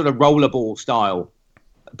all for sort of rollerball style,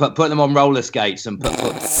 but put them on roller skates and put.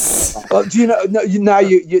 Well, do you know? No,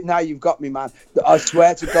 now you've got me, man. I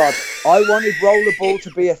swear to God, I wanted rollerball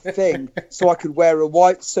to be a thing, so I could wear a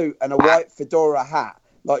white suit and a white fedora hat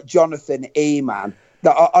like Jonathan E. Man.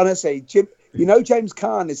 Honestly, James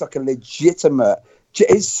Caan is like a legitimate.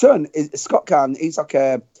 His son is Scott Caan. He's like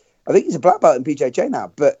I think he's a black belt in BJJ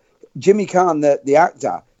now, but. Jimmy Caan, the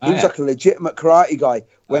actor, he was like a legitimate karate guy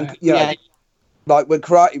when like when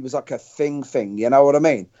karate was like a thing. You know what I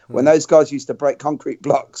mean? When those guys used to break concrete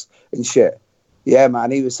blocks and shit. Yeah,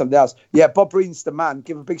 man, he was something else. Yeah, Bob Breen's the man.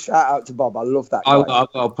 Give a big shout out to Bob. I love that guy.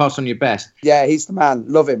 I'll pass on your best. Yeah, he's the man.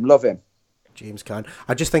 Love him. James Caan.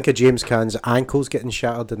 I just think of James Caan's ankles getting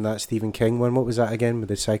shattered in that Stephen King one. What was that again with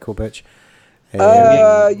the psycho bitch? You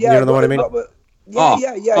know the one I mean?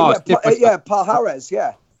 Yeah, Paul Harris.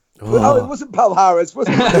 Yeah. Oh, it wasn't Pal Harris, was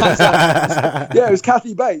it? Yeah, it was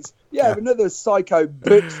Kathy Bates. Yeah, another psycho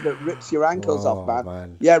bitch that rips your ankles off,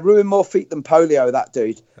 man. Yeah, ruined more feet than polio, that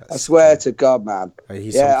dude. I swear to God, man.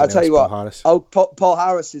 I'll tell you what. Harris. Oh, Paul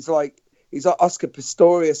Harris is like, he's like Oscar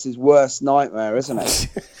Pistorius' worst nightmare, isn't he?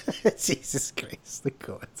 Jesus Christ, the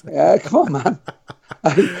God. Yeah, come on, man.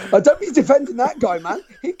 I don't be defending that guy, man.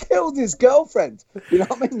 He killed his girlfriend. You know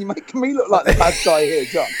what I mean? You're making me look like the bad guy here,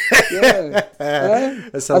 John. Yeah.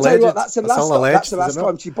 I'll tell you what, that's the last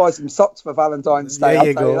time she buys him socks for Valentine's Day.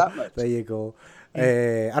 I'll tell you that much. There you go.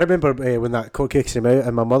 I remember when that court case came out,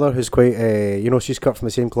 and my mother, who's quite, she's cut from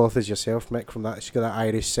the same cloth as yourself, Mick, from that. She's got that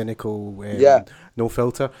Irish, cynical, no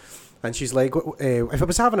filter. And she's like, if I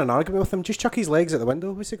was having an argument with him, just chuck his legs out the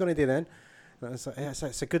window. What's he going to do then? And it's like,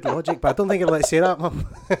 it's a good logic, but I don't think I'd let you say that, Mum.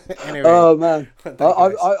 Anyway. Oh, man.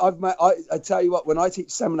 I tell you what, when I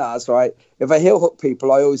teach seminars, right, if I heel hook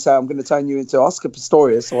people, I always say, I'm going to turn you into Oscar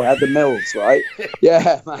Pistorius or Heather Mills, right?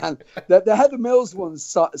 Yeah, man. The Heather Mills one's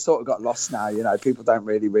sort of got lost now, you know. People don't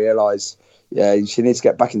really realise. Yeah, she needs to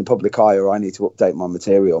get back in the public eye, or I need to update my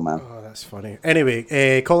material, man. Oh, that's funny.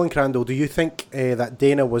 Anyway, Colin Crandall, do you think that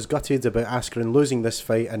Dana was gutted about Askren losing this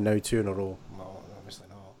fight and now 2 in a row? No, obviously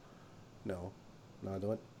not. No, I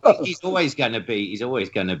don't. He's always going to be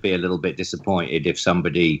a little bit disappointed if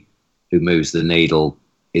somebody who moves the needle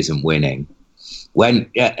isn't winning.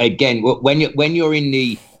 When you're in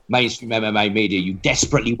the mainstream MMA media, you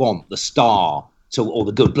desperately want the star or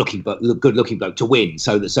the good looking bloke to win,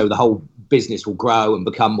 so the whole business will grow and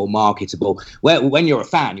become more marketable. When you're a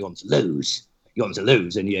fan, you want to lose.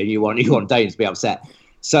 And you want Dana to be upset.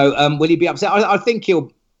 So will he be upset? I think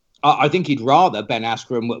he'll. I think he'd rather Ben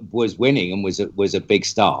Askren was winning and was a big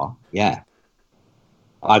star. Yeah,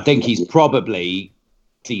 I think he's probably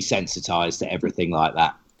desensitized to everything like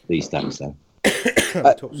that these days. Though.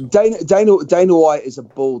 Dana White is a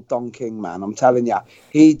bull donking man. I'm telling you,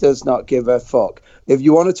 he does not give a fuck. If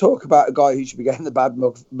you want to talk about a guy who should be getting the bad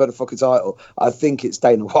motherfucker title, I think it's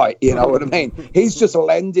Dana White. You know what I mean? He's just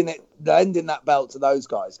lending that belt to those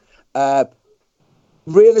guys.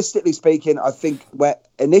 Realistically speaking, I think where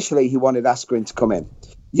initially he wanted Askren to come in.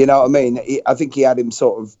 You know what I mean? I think he had him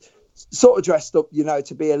sort of dressed up, you know,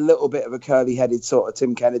 to be a little bit of a curly-headed sort of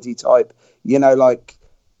Tim Kennedy type, you know, like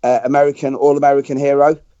all-American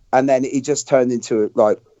hero. And then he just turned into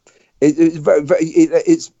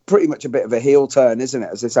it's pretty much a bit of a heel turn, isn't it?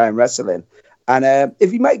 As they say in wrestling. And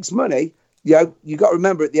if he makes money, you got to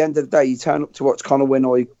remember at the end of the day, you turn up to watch Conor win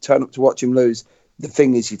or you turn up to watch him lose. The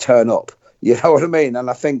thing is, you turn up. You know what I mean? And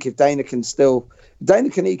I think if Dana can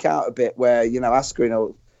eke out a bit where, Askren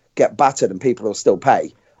will get battered and people will still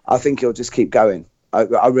pay, I think he'll just keep going.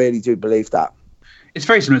 I really do believe that. It's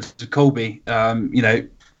very similar to Colby.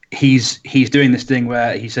 He's doing this thing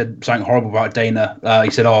where he said something horrible about Dana. He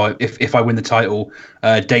said, "Oh, if I win the title,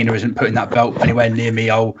 Dana isn't putting that belt anywhere near me.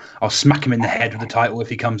 I'll smack him in the head with the title if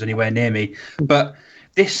he comes anywhere near me." But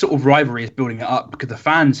this sort of rivalry is building it up because the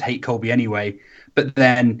fans hate Colby anyway. But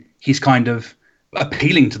then he's kind of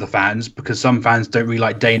appealing to the fans because some fans don't really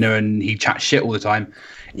like Dana and he chats shit all the time.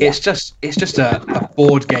 Yeah. It's just a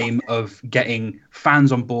board game of getting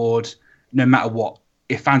fans on board no matter what.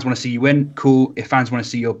 If fans want to see you win, cool. If fans want to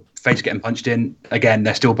see your face getting punched in, again,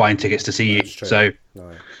 they're still buying tickets to see you. So,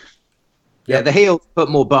 yeah, the heels put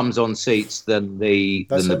more bums on seats than the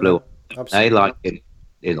blue. They like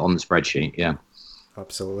it on the spreadsheet. Yeah,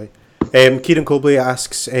 absolutely. Kieran Colby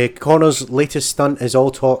asks, Conor's latest stunt is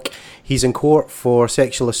all talk. He's in court for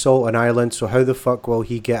sexual assault in Ireland, so how the fuck will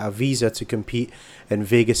he get a visa to compete in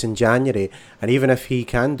Vegas in January? And even if he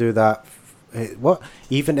can do that,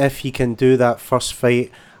 even if he can do that first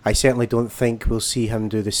fight, I certainly don't think we'll see him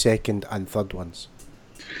do the second and third ones.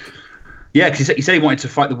 Yeah, because he said he wanted to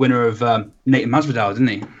fight the winner of Nate Masvidal, didn't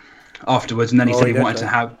he? Afterwards, and then he said he wanted to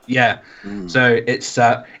have So it's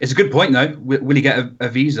a good point though. Will he get a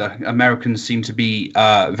visa? Americans seem to be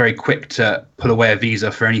very quick to pull away a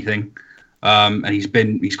visa for anything, and he's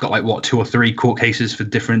got 2 or 3 court cases for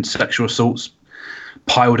different sexual assaults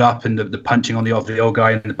piled up, and the punching on the old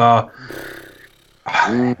guy in the bar.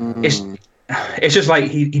 It's just like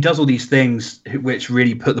he does all these things which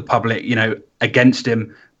really put the public against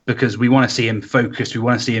him. Because we want to see him focused, we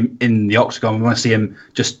want to see him in the octagon, we want to see him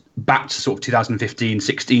just back to sort of 2015,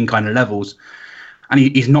 16 kind of levels. And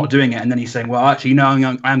he's not doing it. And then he's saying, well, actually, no,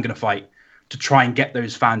 I am going to fight to try and get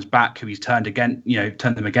those fans back who he's turned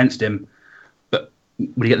them against him. But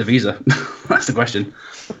will he get the visa? That's the question.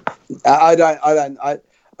 I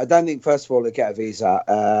don't think, first of all, he'll get a visa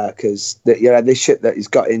because this shit that he's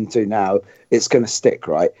got into now, it's going to stick,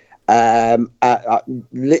 right?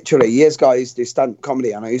 Literally years ago I used to do stunt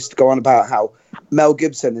comedy and I used to go on about how Mel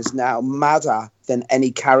Gibson is now madder than any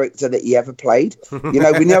character that he ever played. We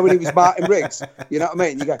know when he was Martin Riggs, you know what I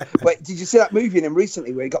mean? You go, wait, did you see that movie in him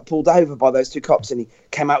recently where he got pulled over by those 2 cops and he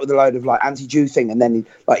came out with a load of anti-Jew thing and then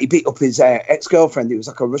he beat up his ex-girlfriend who was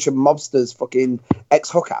like a Russian mobster's fucking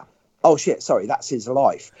ex-hooker. Oh shit! Sorry, that's his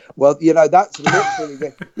life. Well, that's literally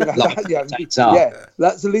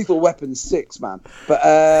that's a Lethal Weapon 6, man. But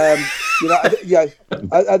I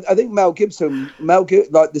think Mel Gibson,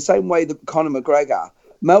 like the same way that Conor McGregor,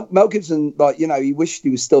 Mel Gibson, he wished he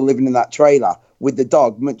was still living in that trailer with the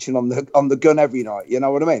dog munching on the gun every night. You know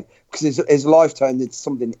what I mean? Because his life turned into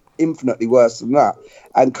something infinitely worse than that.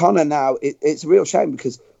 And Conor now, it's a real shame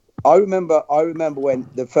because. I remember when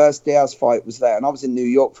the first Diaz fight was there, and I was in New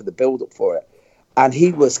York for the build-up for it, and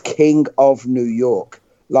he was king of New York.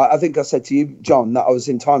 Like I think I said to you, John, that I was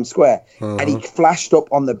in Times Square, and he flashed up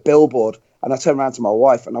on the billboard, and I turned around to my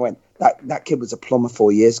wife and I went, "That kid was a plumber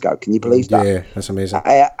 4 years ago. Can you believe that?" Yeah, that's amazing.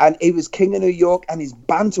 And he was king of New York, and his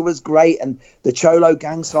banter was great, and the Cholo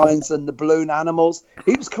gang signs and the balloon animals.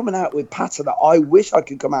 He was coming out with patter that I wish I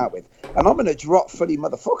could come out with. And I'm a drop funny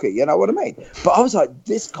motherfucker, you know what I mean? But I was like,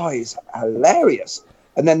 this guy is hilarious.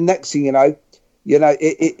 And then next thing you know,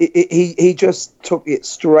 he just took it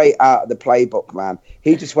straight out of the playbook, man.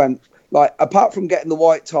 He just went, apart from getting the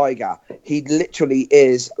white tiger, he literally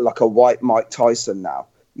is like a white Mike Tyson now.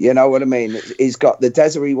 You know what I mean? He's got the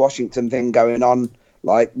Desiree Washington thing going on,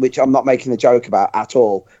 which I'm not making a joke about at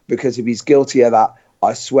all, because if he's guilty of that,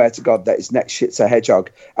 I swear to God that his next shit's a hedgehog.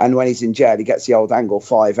 And when he's in jail, he gets the old angle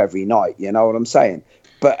 5 every night. You know what I'm saying?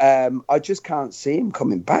 But I just can't see him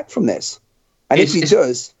coming back from this. And if he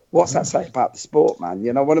does, what's that say about the sport, man?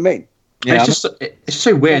 You know what I mean? Yeah, it's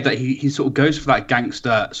so weird that he sort of goes for that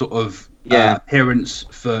gangster sort of appearance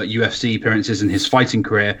for UFC appearances in his fighting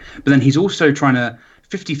career. But then he's also trying to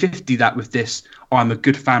 50-50 that with this, I'm a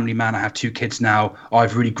good family man. I have 2 kids now.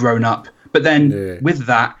 I've really grown up. But then with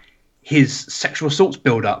that, his sexual assaults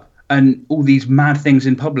build up and all these mad things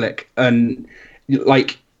in public. And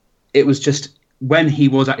it was just when he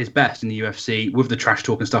was at his best in the UFC with the trash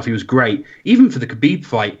talk and stuff, he was great. Even for the Khabib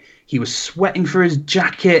fight, he was sweating through his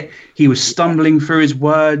jacket. He was stumbling through his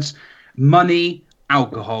words. Money,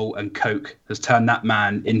 alcohol and coke has turned that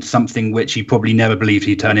man into something which he probably never believed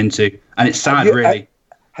he'd turn into. And it's sad, really.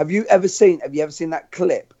 Have you ever seen that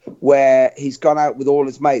clip where he's gone out with all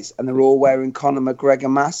his mates and they're all wearing Conor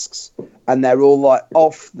McGregor masks and they're all like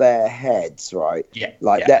off their heads, right? Yeah.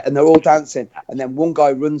 That, and they're all dancing. And then one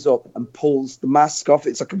guy runs up and pulls the mask off.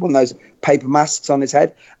 It's like one of those paper masks on his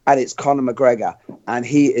head, and it's Conor McGregor, and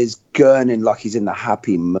he is gurning like he's in the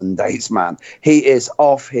Happy Mondays, man. He is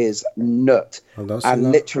off his nut.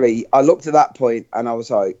 And literally, I looked at that point and I was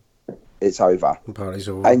like, it's over. The party's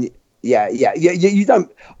over. And yeah.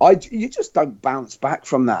 You just don't bounce back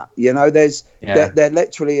from that. You know, there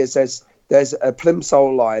literally is there's a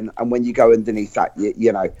plimsoll line, and when you go underneath that,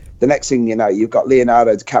 you know, the next thing you know, you've got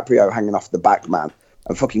Leonardo DiCaprio hanging off the back, man,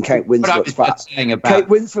 and fucking Kate Winslet's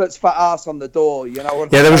fat ass on the door. You know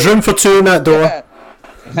what? Yeah, there was room for two in that door.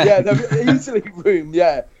 Yeah, there was easily room.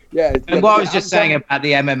 Yeah. And what I was just saying about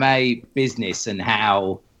the MMA business and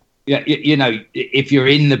how, you know, if you're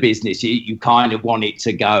in the business, you kind of want it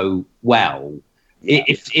to go well. Yeah.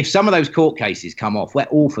 If some of those court cases come off, we're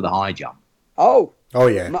all for the high jump. Oh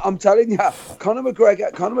yeah, I'm telling you, Conor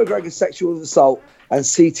McGregor's sexual assault and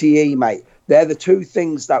CTE, mate. They're the two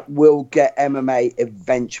things that will get MMA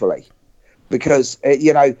eventually, because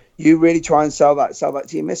you know, you really try and sell that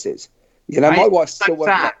to your missus. You know, my wife still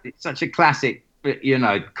won't. It's such a classic, you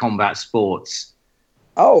know, combat sports.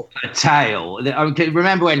 A tale.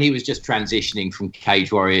 Remember when he was just transitioning from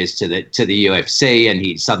Cage Warriors to the UFC, and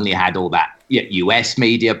he suddenly had all that US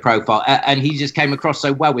media profile, and he just came across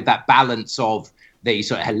so well with that balance of the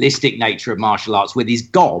sort of holistic nature of martial arts with his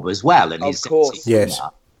gob as well, and his course, yes.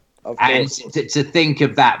 And to think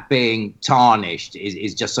of that being tarnished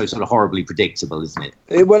is just so sort of horribly predictable, isn't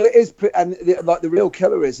it? Well, it is, and like the real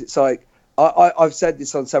killer is, it's like I've said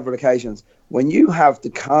this on several occasions. When you have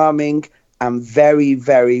the calming and very,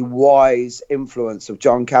 very wise influence of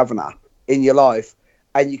John Kavanagh in your life,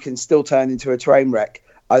 and you can still turn into a train wreck,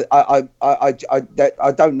 I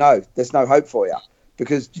don't know. There's no hope for you,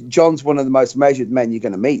 because John's one of the most measured men you're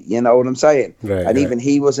going to meet. You know what I'm saying? Right, and even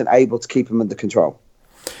he wasn't able to keep him under control.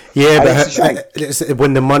 Yeah, but it's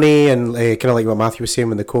when the money and kind of like what Matthew was saying,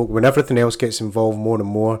 when the coke, when everything else gets involved more and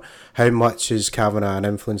more, how much is Kavanagh an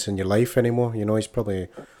influence in your life anymore? You know, he's probably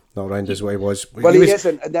not around as what he was. Well, he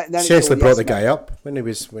isn't. And then seriously brought the guy up when he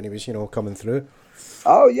was you know, coming through.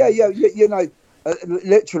 Oh yeah. You know,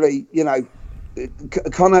 literally, you know,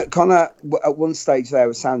 Conor at one stage there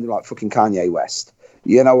was sounding like fucking Kanye West.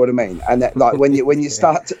 You know what I mean? And that, like when you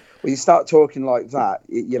start talking like that,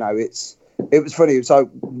 you know, it was funny. So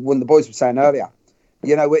when the boys were saying earlier,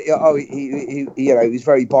 you know, he you know, he was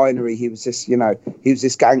very binary. He was this, you know, he was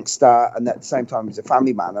this gangster, and at the same time, he was a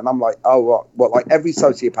family man. And I'm like, oh, what, like every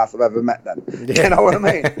sociopath I've ever met. Then, you know what I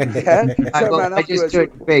mean? Yeah. I just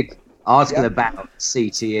took a big article about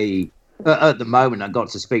CTE. At the moment, I got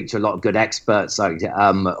to speak to a lot of good experts on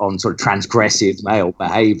sort of transgressive male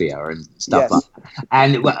behaviour and stuff like that.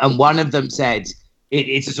 And one of them said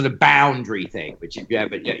it's a sort of boundary thing, which if you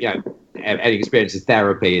ever, you know, any experience of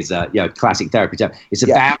therapy is a, you know, classic therapy term. It's a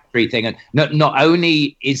boundary thing, and not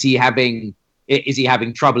only is he having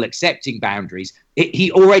trouble accepting boundaries,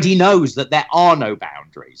 he already knows that there are no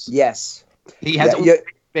boundaries. Yes, he has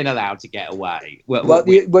been allowed to get away. Well,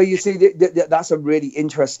 you see, that's a really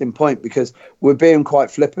interesting point, because we're being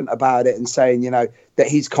quite flippant about it and saying, you know, that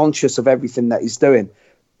he's conscious of everything that he's doing,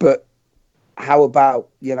 but how about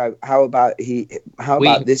this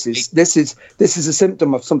is a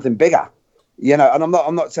symptom of something bigger, you know? And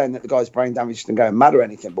I'm not saying that the guy's brain damaged and going mad or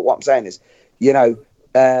anything, but what I'm saying is, you know,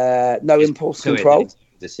 no impulse control.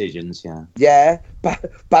 Decisions,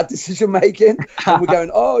 bad decision making. And we're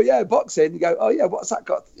going, oh yeah, boxing. You go, oh yeah, what's that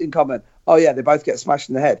got in common? Oh yeah, they both get smashed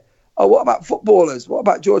in the head. Oh, what about footballers? What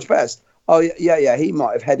about George Best? Oh yeah, he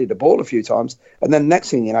might have headed a ball a few times. And then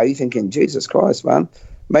next thing you know, you're thinking, Jesus Christ, man,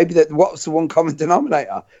 maybe what's the one common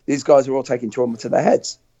denominator? These guys are all taking trauma to their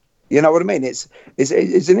heads. You know what I mean? It's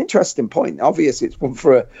an interesting point. Obviously, it's one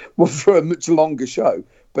for a much longer show.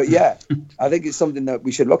 But yeah, I think it's something that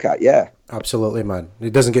we should look at. Yeah, absolutely, man.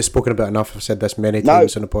 It doesn't get spoken about enough. I've said this many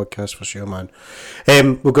times on the podcast for sure, man.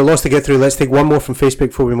 We've got lots to get through. Let's take one more from Facebook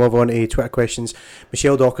before we move on to Twitter questions.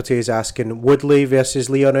 Michelle Doherty is asking, Woodley versus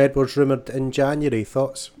Leon Edwards rumoured in January.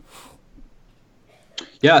 Thoughts?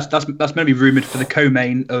 Yeah, that's going to be rumoured for the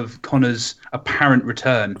co-main of Conor's apparent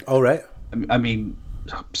return. All right. I mean,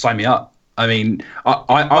 sign me up. I mean,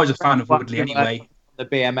 I was a fan of Woodley anyway. The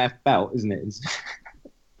BMF belt, isn't it?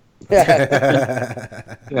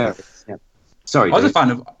 Yeah. Sorry, I was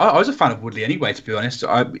a fan of Woodley anyway, to be honest.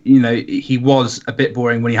 You know, he was a bit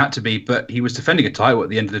boring when he had to be, but he was defending a title at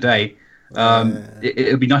the end of the day.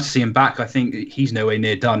 It would be nice to see him back. I think he's nowhere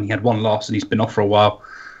near done. He had one loss and he's been off for a while.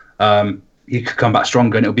 he could come back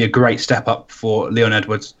stronger, and it'll be a great step up for Leon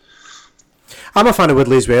Edwards. I'm a fan of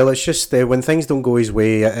Woodley as well. It's just when things don't go his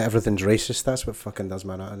way, everything's racist. That's what fucking does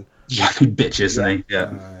man out. Yeah, he bitches, isn't he?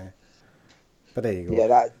 Yeah. But there you go.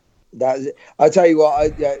 Yeah, that I tell you what, I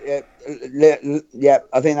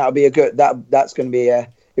think that'll be a good. That's going to be a.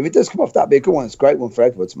 If it does come off, that'd be a good one. It's a great one for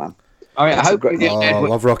Edwards, man. All right, I hope. I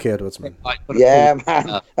love Rocky Edwards, man. Yeah,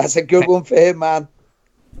 man, that's a good one for him, man.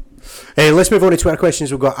 Let's move on to Twitter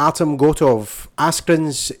questions. We've got Atom Gotov.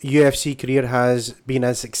 Askren's UFC career has been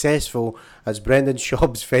as successful as Brendan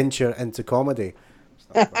Schaub's venture into comedy.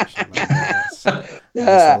 True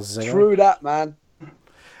that, man.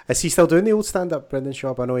 Is he still doing the old stand-up, Brendan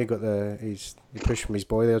Schaub? I know he pushed from his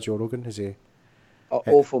boy there, Joe Rogan. Is he?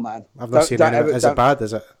 Awful, man. I've not seen any. Is it bad?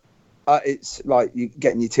 Is it? It's like you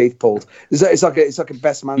getting your teeth pulled. It's like a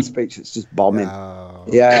best man speech. It's just bombing. Oh.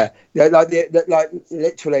 Yeah. Like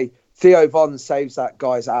literally, Theo Von saves that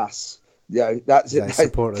guy's ass. That's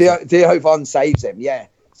it. Theo Von saves him. Yeah.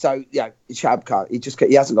 So Shab can't.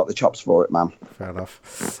 He hasn't got the chops for it, man. Fair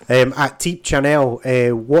enough. At Teep Chanel,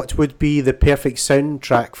 what would be the perfect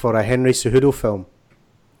soundtrack for a Henry Cejudo film?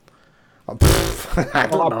 I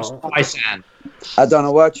don't know. I don't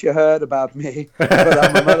know what you heard about me, but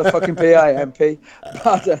I'm a motherfucking PIMP.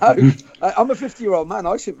 I don't know. I'm a 50-year-old man.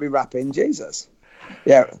 I shouldn't be rapping. Jesus.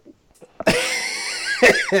 Yeah.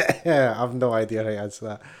 I have no idea how to answer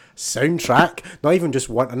that. Soundtrack? Not even just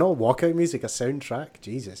one. Not walkout music. A soundtrack?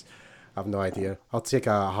 Jesus. I have no idea. I'll take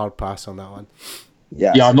a hard pass on that one.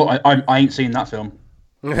 Yeah. Yeah, I ain't seen that film.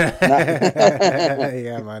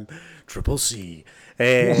 Yeah, man. Triple C.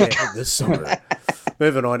 This summer.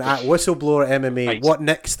 Moving on. At Whistleblower MMA, right. What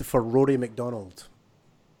next for Rory McDonald?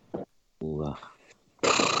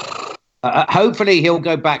 Hopefully he'll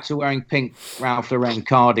go back to wearing pink Ralph Lauren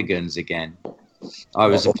cardigans again. I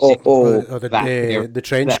was the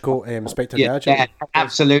trench coat, Inspector Gadget. Yeah,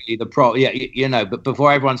 absolutely. But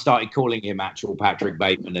before everyone started calling him actual Patrick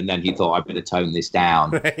Bateman, and then he thought, I better tone this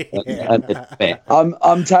down a bit.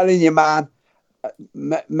 I'm telling you, man.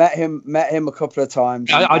 Met him a couple of times.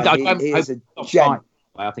 He is a gent.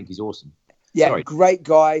 I think he's awesome. Yeah, Sorry. Great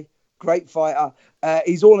guy, great fighter.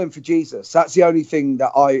 He's all in for Jesus. That's the only thing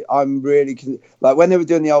that I'm really like when they were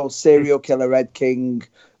doing the old serial killer Ed King,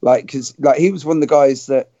 because he was one of the guys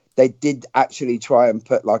that they did actually try and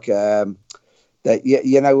put what's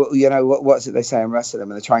it they say in wrestling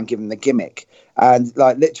when they try and give him the gimmick, and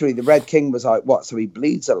literally the Red King was like, what? So he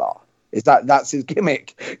bleeds a lot. That's his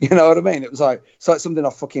gimmick? You know what I mean? It's like something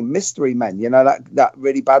off fucking Mystery Men. That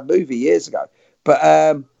really bad movie years ago. But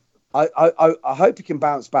I hope he can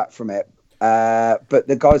bounce back from it. But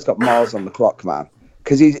the guy's got miles on the clock, man.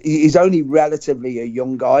 Because he's only relatively a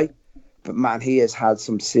young guy, but man, he has had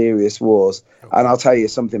some serious wars. And I'll tell you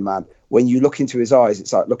something, man. When you look into his eyes,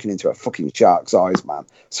 it's like looking into a fucking shark's eyes, man.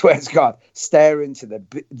 Swear to God, stare into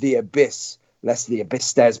the abyss, lest the abyss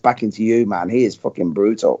stares back into you, man. He is fucking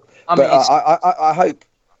brutal. I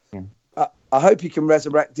hope he can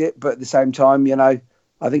resurrect it, but at the same time,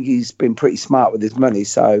 I think he's been pretty smart with his money.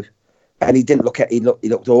 So, and he didn't he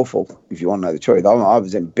looked awful. If you want to know the truth, I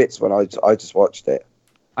was in bits when I just watched it.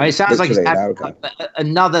 It sounds like he's had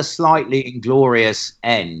another slightly inglorious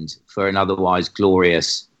end for an otherwise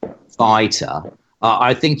glorious fighter.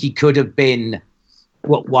 I think he could have been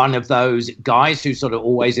one of those guys who's sort of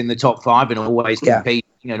always in the top five and always competing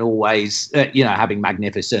and always, having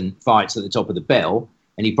magnificent fights at the top of the bill.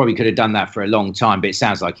 And he probably could have done that for a long time, but it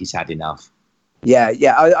sounds like he's had enough. Yeah.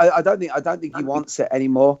 I don't think he wants it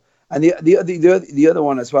anymore. And the other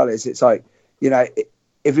one as well is it's like,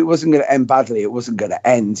 if it wasn't going to end badly, it wasn't going to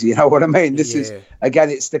end. You know what I mean? This is,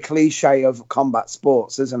 again, it's the cliche of combat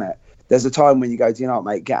sports, isn't it? There's a time when you go, do you know what,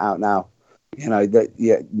 mate, get out now.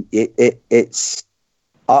 It's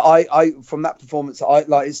I from that performance,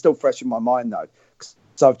 it's still fresh in my mind though, because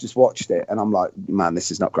I've just watched it and I'm like, man,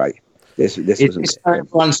 this is not great. This wasn't.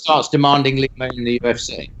 Everyone starts demanding Lima in the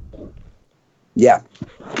UFC. Yeah,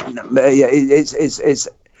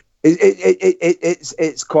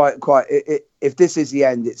 it's quite. If this is the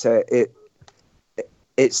end, it's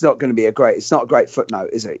not going to be it's not a great footnote,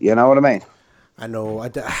 is it? You know what I mean? I know.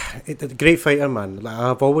 Great fighter, man.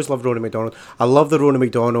 I've always loved Ronnie McDonald. I love the Ronnie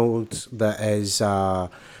McDonald that is a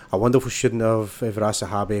wonderful student of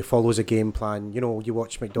Verasahabe, follows a game plan. You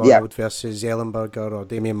watch McDonald versus Ellenberger or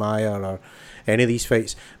Damian Maia or any of these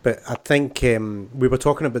fights. But I think we were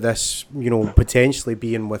talking about this, potentially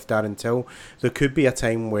being with Darren Till. There could be a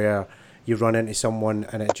time where you run into someone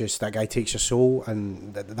and that guy takes your soul,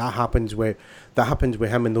 and that happens with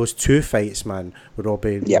him in those two fights, man, with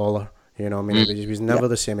Robbie Lawler. You know, I mean, it was never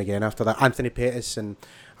the same again after that. Anthony Pettis and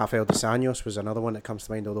Rafael dos Anjos was another one that comes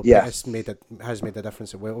to mind, although Pettis has made a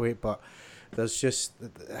difference at welterweight, but there's just,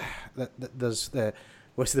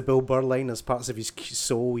 what's the Bill Burr line? There's parts of his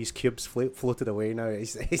soul, his cubes floated away now.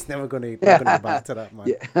 He's never going to go back to that, man.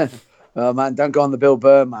 Yeah. Oh, man, don't go on the Bill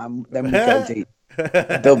Burr, man. Then we go deep.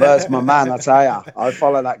 Bill Burr's my man, I tell ya. I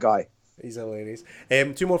follow that guy. He's hilarious.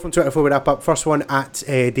 2 more from Twitter before we wrap up. First one at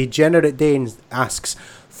Degenerate Dane asks,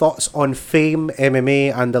 thoughts on Fame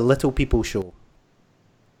MMA and the Little People show?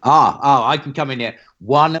 I can come in here.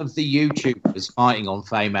 One of the YouTubers fighting on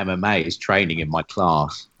Fame MMA is training in my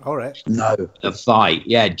class. All right. No. The fight,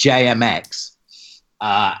 JMX.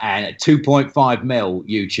 And 2.5 mil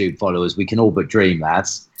YouTube followers. We can all but dream,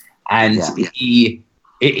 lads. And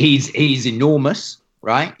he's enormous,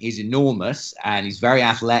 right? He's enormous and he's very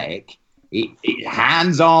athletic.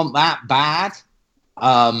 Hands aren't that bad.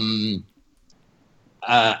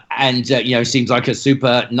 Seems like a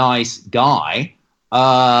super nice guy.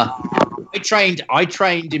 I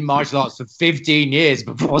trained in martial arts for 15 years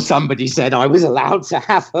before somebody said I was allowed to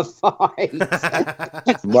have a fight.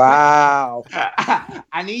 Wow.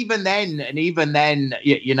 And even then,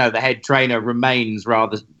 the head trainer remains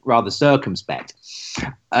rather circumspect.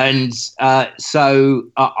 And so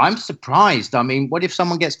I'm surprised. I mean, what if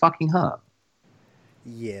someone gets fucking hurt?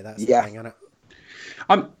 Yeah, that's the thing, isn't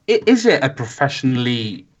it? Is it a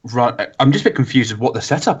professionally run? I'm just a bit confused with what the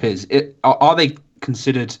setup is. Are they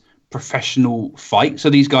considered professional fights? So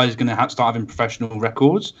these guys are going to start having professional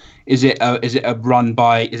records? Is it a run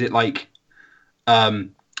by? Is it like I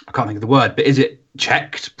can't think of the word, but is it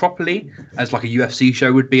checked properly as like a UFC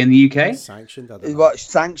show would be in the UK? Sanctioned.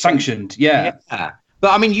 Sanctioned. Yeah.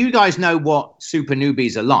 But I mean, you guys know what super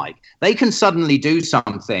newbies are like. They can suddenly do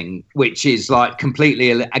something which is like completely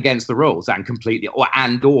against the rules and completely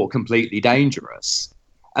dangerous.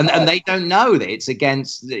 And they don't know that it's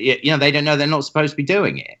against, they don't know they're not supposed to be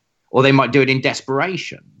doing it, or they might do it in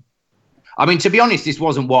desperation. I mean, to be honest, this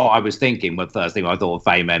wasn't what I was thinking. The first thing I thought of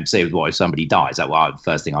Fame MC was, what if somebody dies? The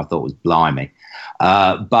first thing I thought was blimey.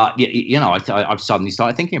 But I've suddenly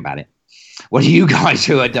started thinking about it. What do you guys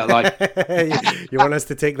who are like? You want us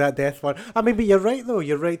to take that death one? I mean, but you're right, though.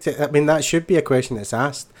 You're right. That should be a question that's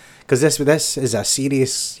asked, because this is a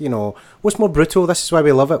serious, what's more brutal? This is why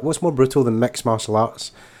we love it. What's more brutal than mixed martial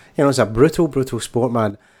arts? It's a brutal sport,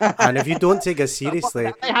 man. And if you don't take it seriously...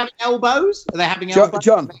 Are they having elbows? Are they having elbows?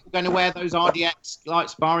 John. Are they going to wear those RDX like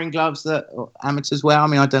sparring gloves that amateurs wear? I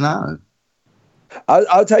mean, I don't know.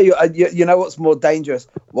 I'll tell you, you know what's more dangerous?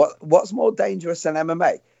 What's more dangerous than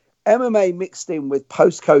MMA? MMA mixed in with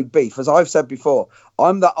postcode beef. As I've said before,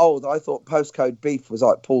 I'm that old. I thought postcode beef was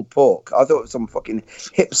like pulled pork. I thought it was some fucking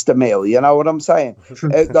hipster meal. You know what I'm saying?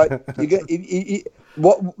 The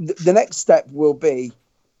next step will be...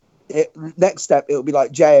 it'll be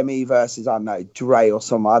like JME versus, I don't know, Dre or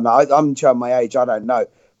something. I'm showing my age, I don't know.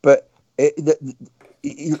 But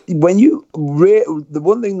when you the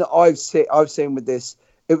one thing that I've seen with this,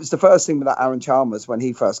 it was the first thing with that Aaron Chalmers when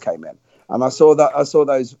he first came in, and I saw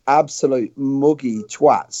those absolute muggy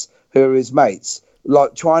twats who are his mates,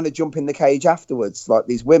 like trying to jump in the cage afterwards, like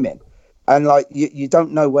these women, and like you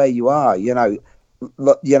don't know where you are.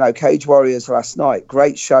 Cage Warriors last night,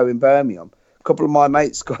 great show in Birmingham. A couple of my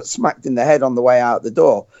mates got smacked in the head on the way out the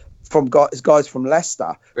door from guys from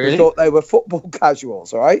Leicester who thought they were football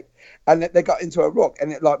casuals, all right? And they got into a ruck,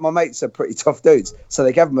 and my mates are pretty tough dudes, so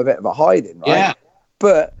they gave them a bit of a hiding, right? Yeah.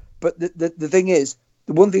 But the thing is,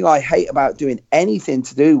 the one thing I hate about doing anything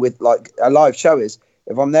to do with like a live show is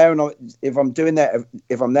if I'm there and I'm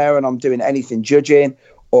doing anything judging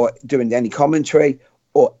or doing any commentary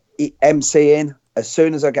or MCing, as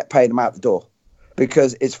soon as I get paid, I'm out the door.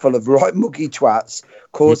 Because it's full of right muggy twats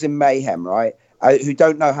causing mayhem, right? Who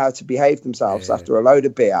don't know how to behave themselves after a load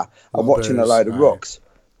of beer and watching a load of rooks.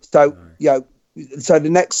 So, so the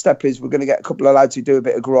next step is we're going to get a couple of lads who do a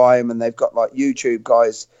bit of grime, and they've got like YouTube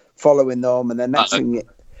guys following them. And then next thing,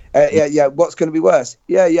 what's going to be worse?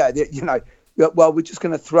 Well, we're just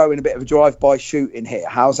going to throw in a bit of a drive-by shooting here.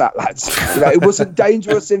 How's that, lads? It wasn't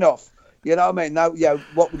dangerous enough. You know what I mean? No,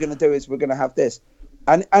 what we're going to do is we're going to have this,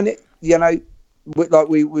 and it, like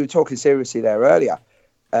we were talking seriously there earlier.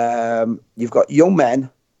 You've got young men,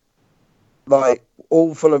 like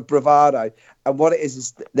all full of bravado, and what it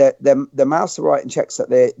is their mouths are writing checks that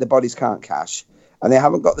their bodies can't cash, and they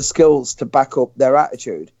haven't got the skills to back up their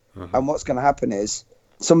attitude. Mm-hmm. And what's going to happen is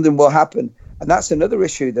something will happen, and that's another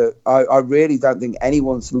issue that I really don't think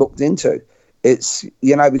anyone's looked into. It's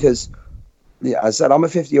because. Yeah, I said I'm a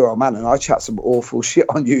 50-year-old man, and I chat some awful shit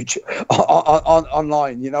on YouTube,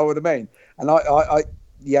 online. You know what I mean? And I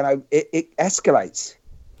it escalates.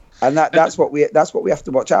 and that's what we have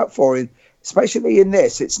to watch out for. Especially in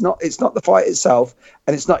this, it's not the fight itself,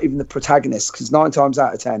 and it's not even the protagonist, because 9 times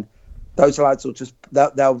out of 10, those lads will just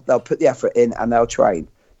they'll put the effort in and they'll train,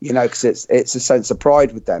 because it's a sense of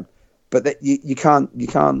pride with them. But you can't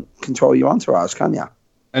control your entourage, can you?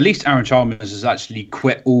 At least Aaron Chalmers has actually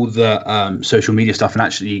quit all the social media stuff and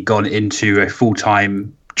actually gone into a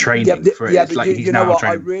full-time training for it. It's but like he's you know now what?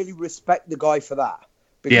 training. I really respect the guy for that,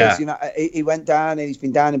 because he went down and he's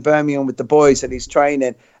been down in Birmingham with the boys and he's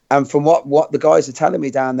training. And from what the guys are telling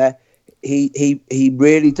me down there, he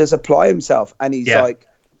really does apply himself. And he's like,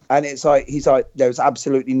 there's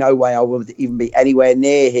absolutely no way I would even be anywhere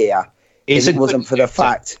near here if it wasn't for the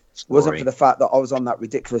fact that I was on that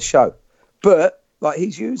ridiculous show. But like,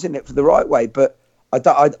 he's using it for the right way. But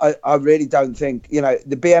I really don't think, the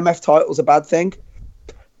BMF title's a bad thing.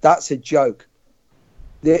 That's a joke.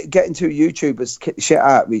 They're getting two YouTubers kick the shit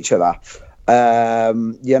out of each other.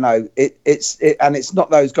 It's not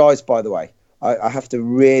those guys, by the way. I have to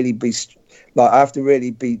really be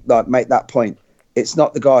make that point. It's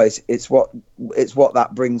not the guys. It's what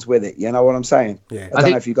that brings with it. You know what I'm saying? Yeah. I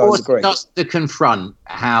don't know if you guys agree. Just to confront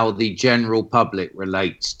how the general public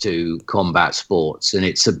relates to combat sports, and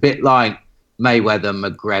it's a bit like Mayweather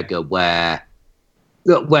McGregor, where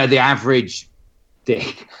the average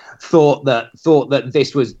dick thought that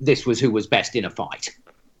this was who was best in a fight.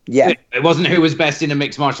 Yeah, it wasn't who was best in a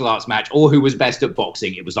mixed martial arts match or who was best at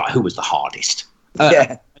boxing. It was like who was the hardest.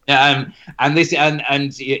 And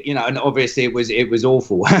obviously it was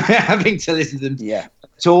awful having to listen to them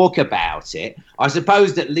talk about it. I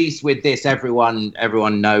suppose at least with this, everyone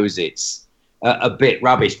knows it's a bit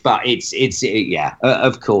rubbish, but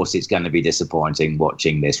of course it's going to be disappointing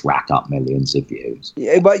watching this rack up millions of views.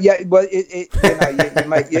 You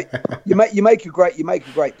make a great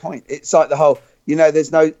point. It's like the whole.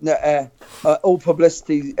 There's no all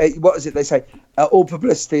publicity. What is it they say? All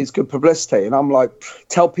publicity is good publicity. And I'm like,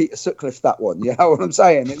 tell Peter Sutcliffe that one. You know what I'm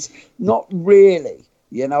saying? It's not really.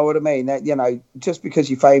 You know what I mean? Just because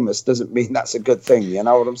you're famous doesn't mean that's a good thing. You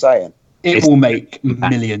know what I'm saying? It will make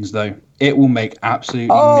millions, though. It will make absolutely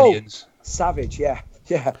millions. Savage, yeah.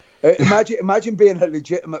 Imagine being a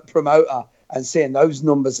legitimate promoter and seeing those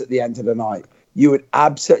numbers at the end of the night. You'd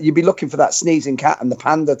be looking for that sneezing cat and the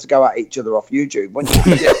panda to go at each other off YouTube, wouldn't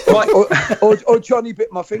you? or Johnny bit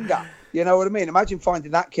my finger. You know what I mean? Imagine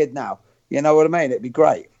finding that kid now. You know what I mean? It'd be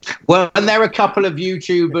great. Well, and there are a couple of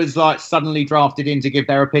YouTubers like suddenly drafted in to give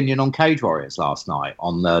their opinion on Cage Warriors last night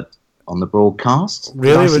on the broadcast.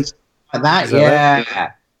 Really? Like that?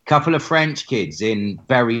 Yeah. Couple of French kids in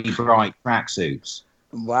very bright tracksuits.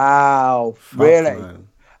 Wow. Really? Man.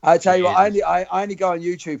 I tell you what, I only go on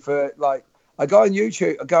YouTube for I go on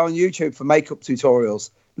YouTube for makeup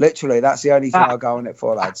tutorials. Literally, that's the only thing I go on it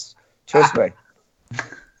for, lads. Trust me.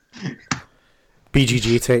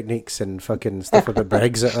 BGG techniques and fucking stuff about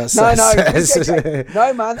Brexit.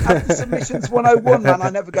 No, man. After Submissions 101, man, I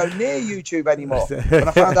never go near YouTube anymore. When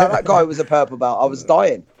I found out that guy was a purple belt, I was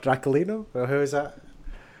dying. Dracolino? Or who is that?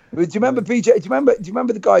 Do you remember BJ? Do you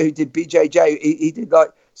remember the guy who did BJJ? He did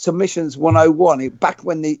like Submissions 101 back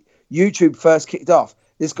when the YouTube first kicked off.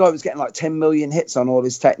 This guy was getting like 10 million hits on all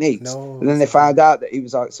his techniques. No, and then they found out that he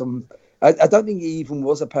was like I don't think he even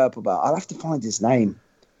was a purple belt. I'll have to find his name.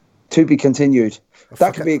 To be continued.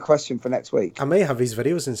 That could be a question for next week. I may have his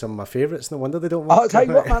videos in some of my favourites. No wonder they don't work. I'll tell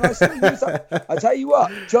you what, man. I still use that. I tell you what,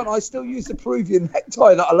 John. I still use the Peruvian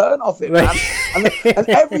necktie that I learned off it, man. And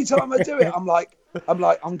every time I do it, I'm like,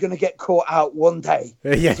 I'm going to get caught out one day.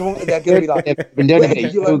 Yeah. They're going to be like, been doing a bit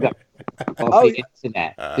of yoga off the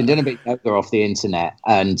internet. Been doing a bit of yoga off the internet,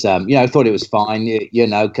 and thought it was fine.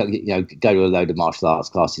 Go to a load of martial arts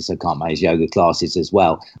classes, so can't manage yoga classes as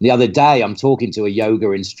well. The other day, I'm talking to a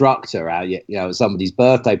yoga instructor at somebody's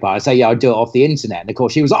birthday party. I say, I do it off the internet, and of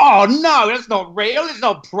course she was, oh no, that's not real. It's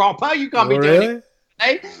not proper. You can't be doing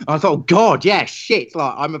it. I thought, God, yeah, shit.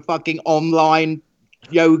 Like I'm a fucking online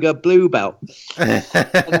yoga blue belt. But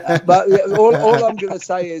all I'm going to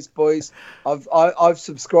say is, boys, I've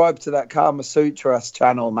subscribed to that Kama Sutras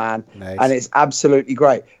channel, man. Nice. And it's absolutely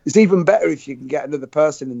great. It's even better if you can get another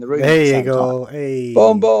person in the room. There you go. Hey.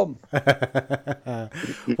 Boom.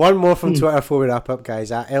 One more from Twitter before we wrap up,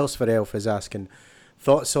 guys. Else for Elf is asking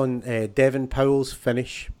thoughts on Devin Powell's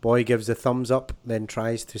finish. Boy gives the thumbs up, then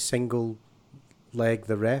tries to single leg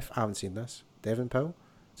the ref. I haven't seen this. Devin Powell?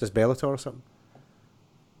 Is this Bellator or something?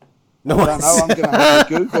 No, I don't know. I'm going to have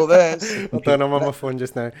to Google this. I don't know. I'm on my phone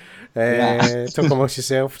just now. Talk amongst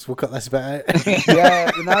yourselves. We'll cut this bit out. Yeah,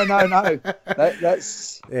 no. Let's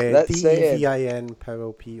see it. D-E-V-I-N,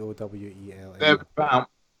 Powell, P-O-W-E-L.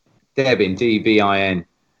 Devin, D-V-I-N.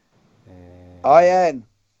 I-N.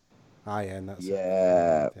 and that's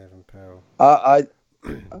Devin Powell.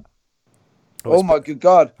 Oh my good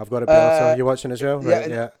God! I've got it. Bellator. You watching as well? Right?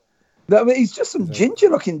 Yeah. I mean, he's just some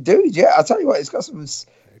ginger-looking dude. Yeah, I'll tell you what, he's got some. He's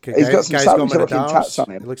got some savage-looking tats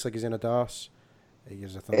on him. It looks like he's in a DARS. He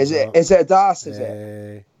gives a thumbs is up. it a DARS? Is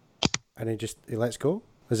it? And he lets go.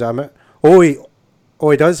 Is that it?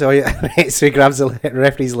 He does. Oh, yeah. So he grabs the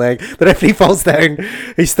referee's leg. The referee falls down.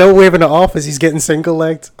 He's still waving it off as he's getting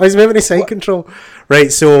single-legged. Oh, he's moving his side control.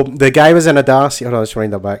 Right, so the guy was in a Darcy. Hold on, let's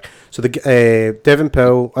wind that back. So the Devin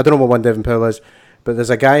Powell, I don't know what one Devin Powell is, but there's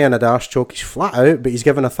a guy in a Darce choke. He's flat out, but he's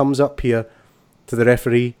giving a thumbs up here to the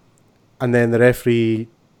referee. And then the referee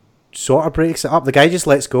sort of breaks it up. The guy just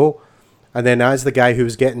lets go. And then as the guy who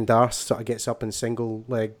was getting Darce sort of gets up in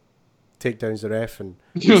single-leg, takedowns the ref, and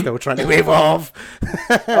he's still trying to wave off.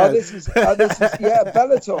 This is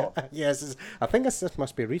Bellator. Yes, I think this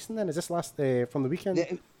must be recent. Then is this last from the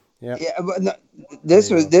weekend? Yeah. But no,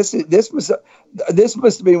 this must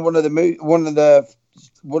have been one of the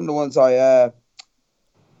ones I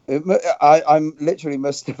literally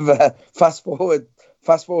must have fast forwarded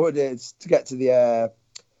to get to the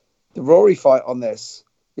Rory fight on this.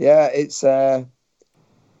 Yeah, it's. I'm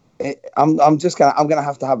gonna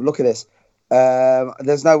have to have a look at this.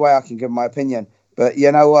 There's no way I can give my opinion, but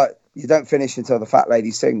you know what? You don't finish until the fat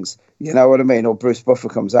lady sings. You know what I mean? Or Bruce Buffer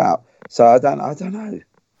comes out. So I don't know.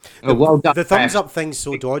 Well done, the thumbs up thing's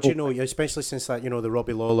so dodgy, especially since that the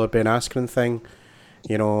Robbie Lawler Ben Askren thing.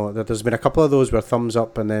 There's been a couple of those where thumbs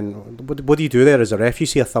up, and then what do you do there as a ref? You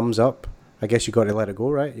see a thumbs up, I guess you got to let it go,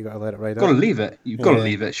 right? You got to let it ride out. Got to leave it. You've got to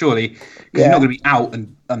leave it, surely, because you're not going to be out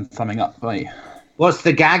and thumbing up, are you? What's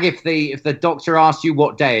the gag if the doctor asks you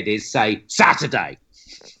what day it is? Say Saturday.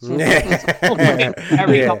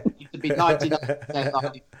 Every couple needs to be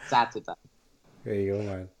 99% Saturday. There you go,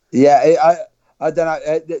 man. Yeah, I don't know.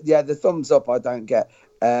 The thumbs up I don't get.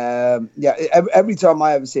 Every time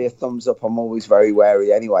I ever see a thumbs up, I'm always very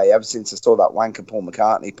wary. Anyway, ever since I saw that wanker Paul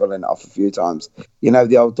McCartney pulling it off a few times,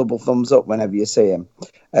 the old double thumbs up whenever you see him.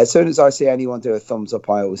 As soon as I see anyone do a thumbs up,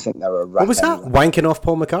 I always think they're a rat. What was that? Wanking off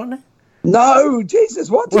Paul McCartney? No,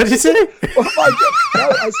 Jesus, what did you say?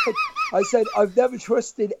 I said I've never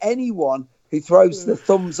trusted anyone who throws the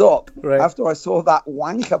thumbs up after I saw that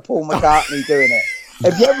wanker Paul McCartney doing it.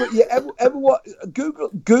 Have you ever what?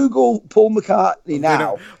 Google Paul McCartney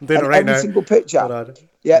now. I'm doing it right every now. Single picture.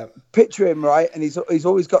 Yeah, picture him right, and he's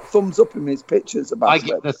always got thumbs up in his pictures. I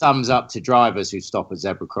give the thumbs up to drivers who stop at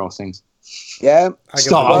zebra crossings. Yeah,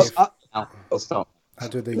 stop. Stop.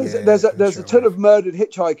 There's a ton of murdered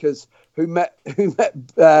hitchhikers who met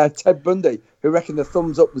Ted Bundy, who reckon the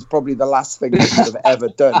thumbs up was probably the last thing they could have ever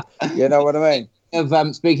done. You know what I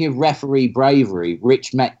mean? Speaking of referee bravery,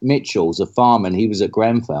 Rich Mitchell's a fireman. He was at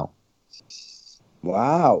Grenfell.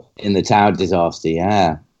 Wow. In the tower disaster,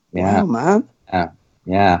 yeah. Wow, man.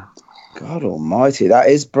 Yeah. God almighty, that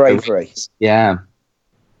is bravery. Yeah.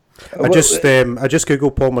 I just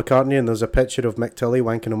googled Paul McCartney, and there's a picture of Mick Tully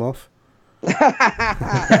wanking him off. I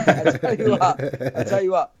tell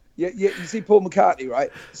you what. You see Paul McCartney,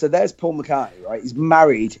 right? So there's Paul McCartney, right? He's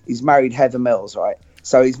married Heather Mills, right?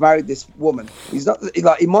 So he's married this woman. He's not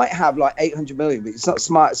he might have 800 million, but he's not the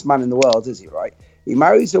smartest man in the world, is he? Right? He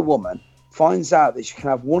marries a woman, finds out that she can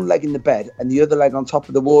have one leg in the bed and the other leg on top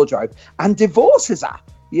of the wardrobe, and divorces her.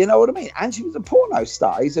 You know what I mean? And she was a porno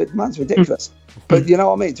star. He's a man's ridiculous. But you know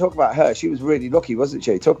what I mean? Talk about her. She was really lucky, wasn't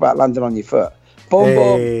she? Talk about landing on your foot. Boom,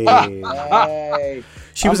 boom. Hey.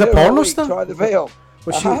 She was a porno star? Try the veil.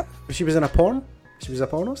 She was in a porn? She was a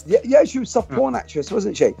porno star? Yeah, she was a soft porn actress,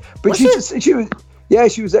 wasn't she? But she was. Yeah,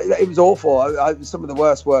 she was. It was awful. It was some of the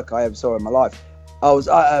worst work I ever saw in my life. I was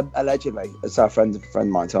allegedly, as a friend of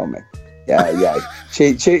mine told me. Yeah.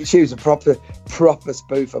 She was a proper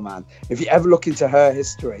spoofer, man. If you ever look into her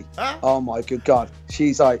history, oh my good God,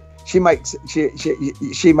 she's like she makes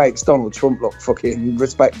Donald Trump look fucking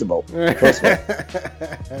respectable. Trust me.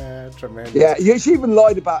 Tremendous. Yeah, she even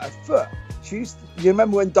lied about her foot. You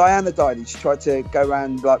remember when Diana died and she tried to go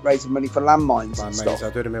around raising money for landmines and stuff? I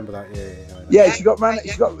do remember that. Yeah. She got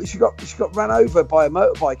ran over by a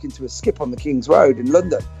motorbike into a skip on the King's Road in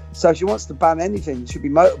London. So she wants to ban anything. It should be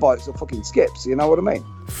motorbikes or fucking skips. You know what I mean?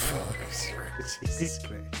 Jesus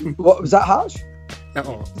Christ. What was that harsh?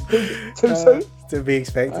 No. Too soon? To be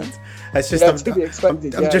expected. It's just to be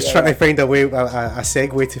expected. I'm just trying to find a way, a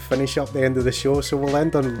segue to finish up the end of the show. So we'll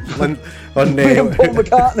end on me and Paul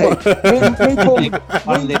McCartney.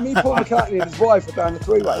 me, Paul McCartney, and his wife are down the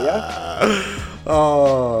three-way. Yeah.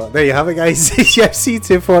 Oh, there you have it, guys. UFC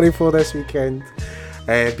 244 this weekend.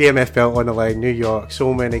 BMF belt on the line, New York.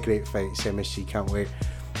 So many great fights. MSG can't wait.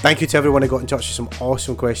 Thank you to everyone who got in touch with some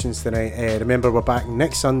awesome questions tonight. Remember, we're back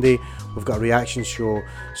next Sunday. We've got a reaction show,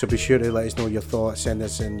 so be sure to let us know your thoughts. Send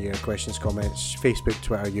us in your questions, comments, Facebook,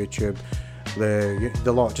 Twitter, YouTube,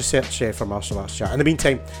 the lot. Just search for Martial Arts Chat. In the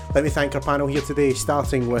meantime, let me thank our panel here today,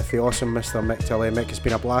 starting with the awesome Mr. Mick Tilley. Mick, it's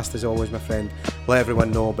been a blast as always, my friend. Let everyone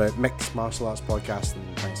know about Mick's Martial Arts Podcast,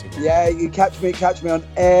 and thanks again. Yeah, you catch me on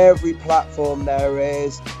every platform there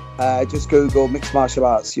is. Just Google Mixed Martial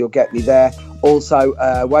Arts, you'll get me there. Also,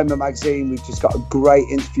 Weymouth Magazine, we've just got a great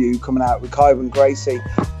interview coming out with Kyron Gracie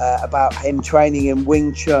about him training in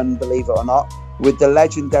Wing Chun, believe it or not, with the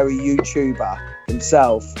legendary YouTuber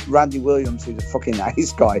himself, Randy Williams, who's a fucking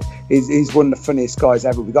nice guy. He's one of the funniest guys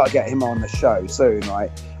ever. We've got to get him on the show soon,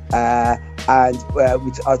 right? I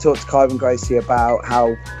talked to Kyron Gracie about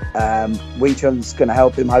how Wing Chun's going to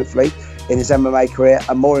help him, hopefully, in his MMA career,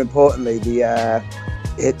 and more importantly, the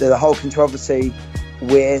whole controversy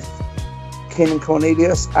with Keenan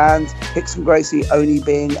Cornelius and Hickson Gracie only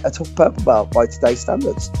being a tough purple belt by today's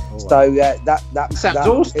standards. Oh, wow. So that sounds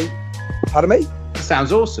awesome. Pardon me? That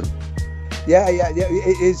sounds awesome. Yeah,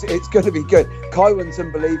 it is. It's going to be good. Kyron's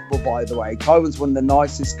unbelievable, by the way. Kyron's one of the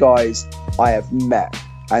nicest guys I have met,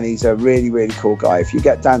 and he's a really, really cool guy. If you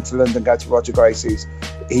get down to London, go to Roger Gracie's.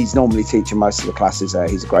 He's normally teaching most of the classes there.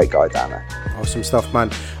 He's a great guy down there. Awesome stuff, man.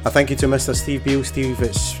 A thank you to Mr. Steve Beale. Steve,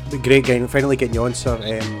 it's great finally getting you on, sir.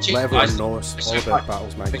 Let everyone know it's all about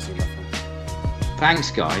Battles Magazine, my friend.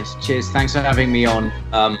 Thanks, guys. Cheers. Thanks for having me on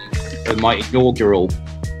my inaugural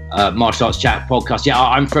Martial Arts Chat podcast. Yeah,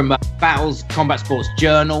 I'm from Battles Combat Sports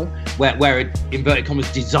Journal, where inverted commas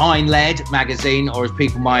design-led magazine, or as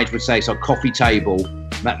people my age would say, so coffee table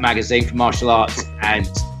magazine for martial arts and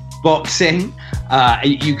boxing.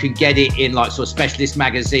 You can get it in like sort of specialist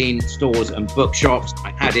magazine stores and bookshops.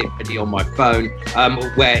 I had it ready on my phone.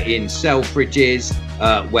 We're in Selfridges,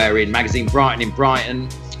 we're in Magazine Brighton in Brighton,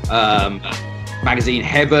 Magazine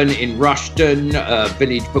Heaven in Rushden,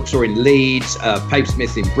 Village Bookstore in Leeds,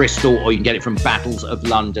 Papersmith in Bristol, or you can get it from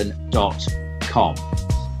battlesoflondon.com.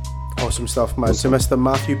 Awesome stuff, man. So Mr.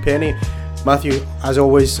 Matthew Penny. Matthew, as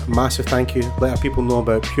always, massive thank you. Let our people know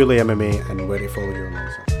about Purely MMA and where to follow you online,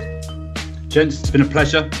 sir. Gents, it's been a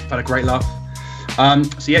pleasure. I've had a great laugh.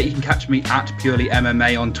 So yeah, you can catch me at Purely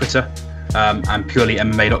MMA on Twitter and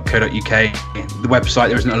purelymma.co.uk. The website,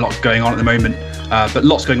 there isn't a lot going on at the moment, but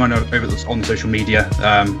lots going on on social media.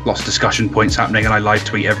 Lots of discussion points happening, and I live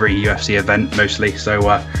tweet every UFC event mostly. So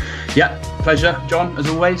yeah, pleasure, John, as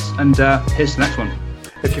always. And here's the next one.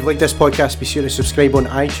 If you've liked this podcast, be sure to subscribe on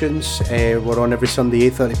iTunes. We're on every Sunday,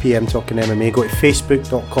 8:30pm, talking MMA. Go to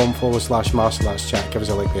facebook.com/Martial Arts Chat. Give us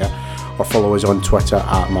a like there. Or follow us on Twitter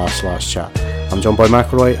at Martial Arts Chat. I'm John Boy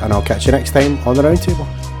McElroy, and I'll catch you next time on the Roundtable.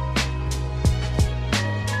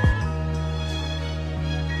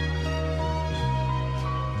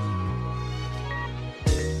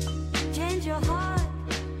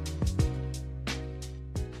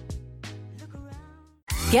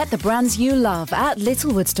 Get the brands you love at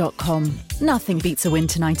littlewoods.com. Nothing beats a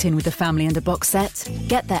winter night in with the family and a box set.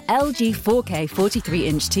 Get the LG 4K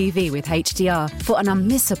 43-inch TV with HDR for an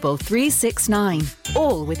unmissable $369.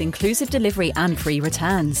 All with inclusive delivery and free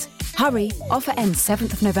returns. Hurry, offer ends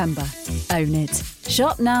 7th of November. Own it.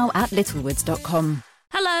 Shop now at littlewoods.com.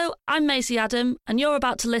 Hello, I'm Maisie Adam, and you're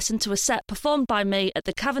about to listen to a set performed by me at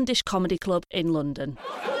the Cavendish Comedy Club in London.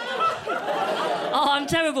 Oh, I'm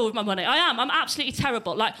terrible with my money. I am. I'm absolutely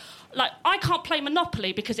terrible. Like I can't play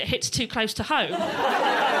Monopoly because it hits too close to home.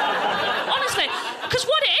 Honestly, because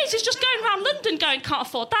what it is just going around London going, can't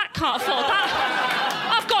afford that, can't afford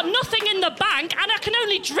that. I've got nothing in the bank and I can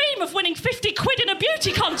only dream of winning 50 quid in a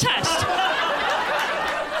beauty contest.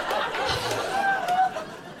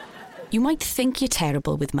 You might think you're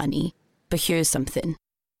terrible with money, but here's something.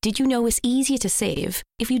 Did you know it's easier to save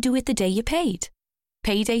if you do it the day you paid?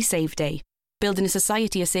 Payday Save Day. Building a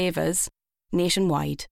society of savers nationwide.